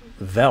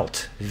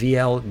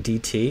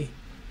 VLDT.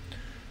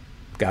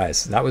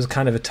 Guys, that was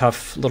kind of a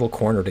tough little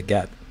corner to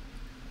get.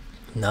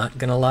 Not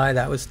gonna lie,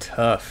 that was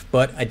tough.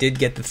 But I did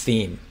get the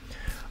theme.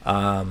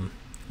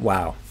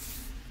 Wow.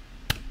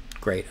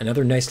 Great.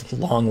 Another nice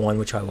long one,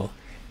 which I will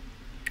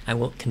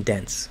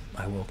condense.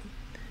 I will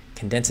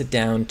condense it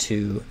down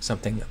to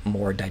something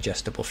more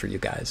digestible for you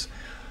guys.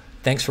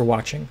 Thanks for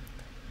watching.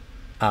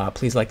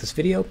 Please like this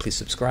video, please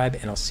subscribe,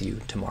 and I'll see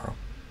you tomorrow.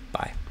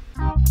 Bye.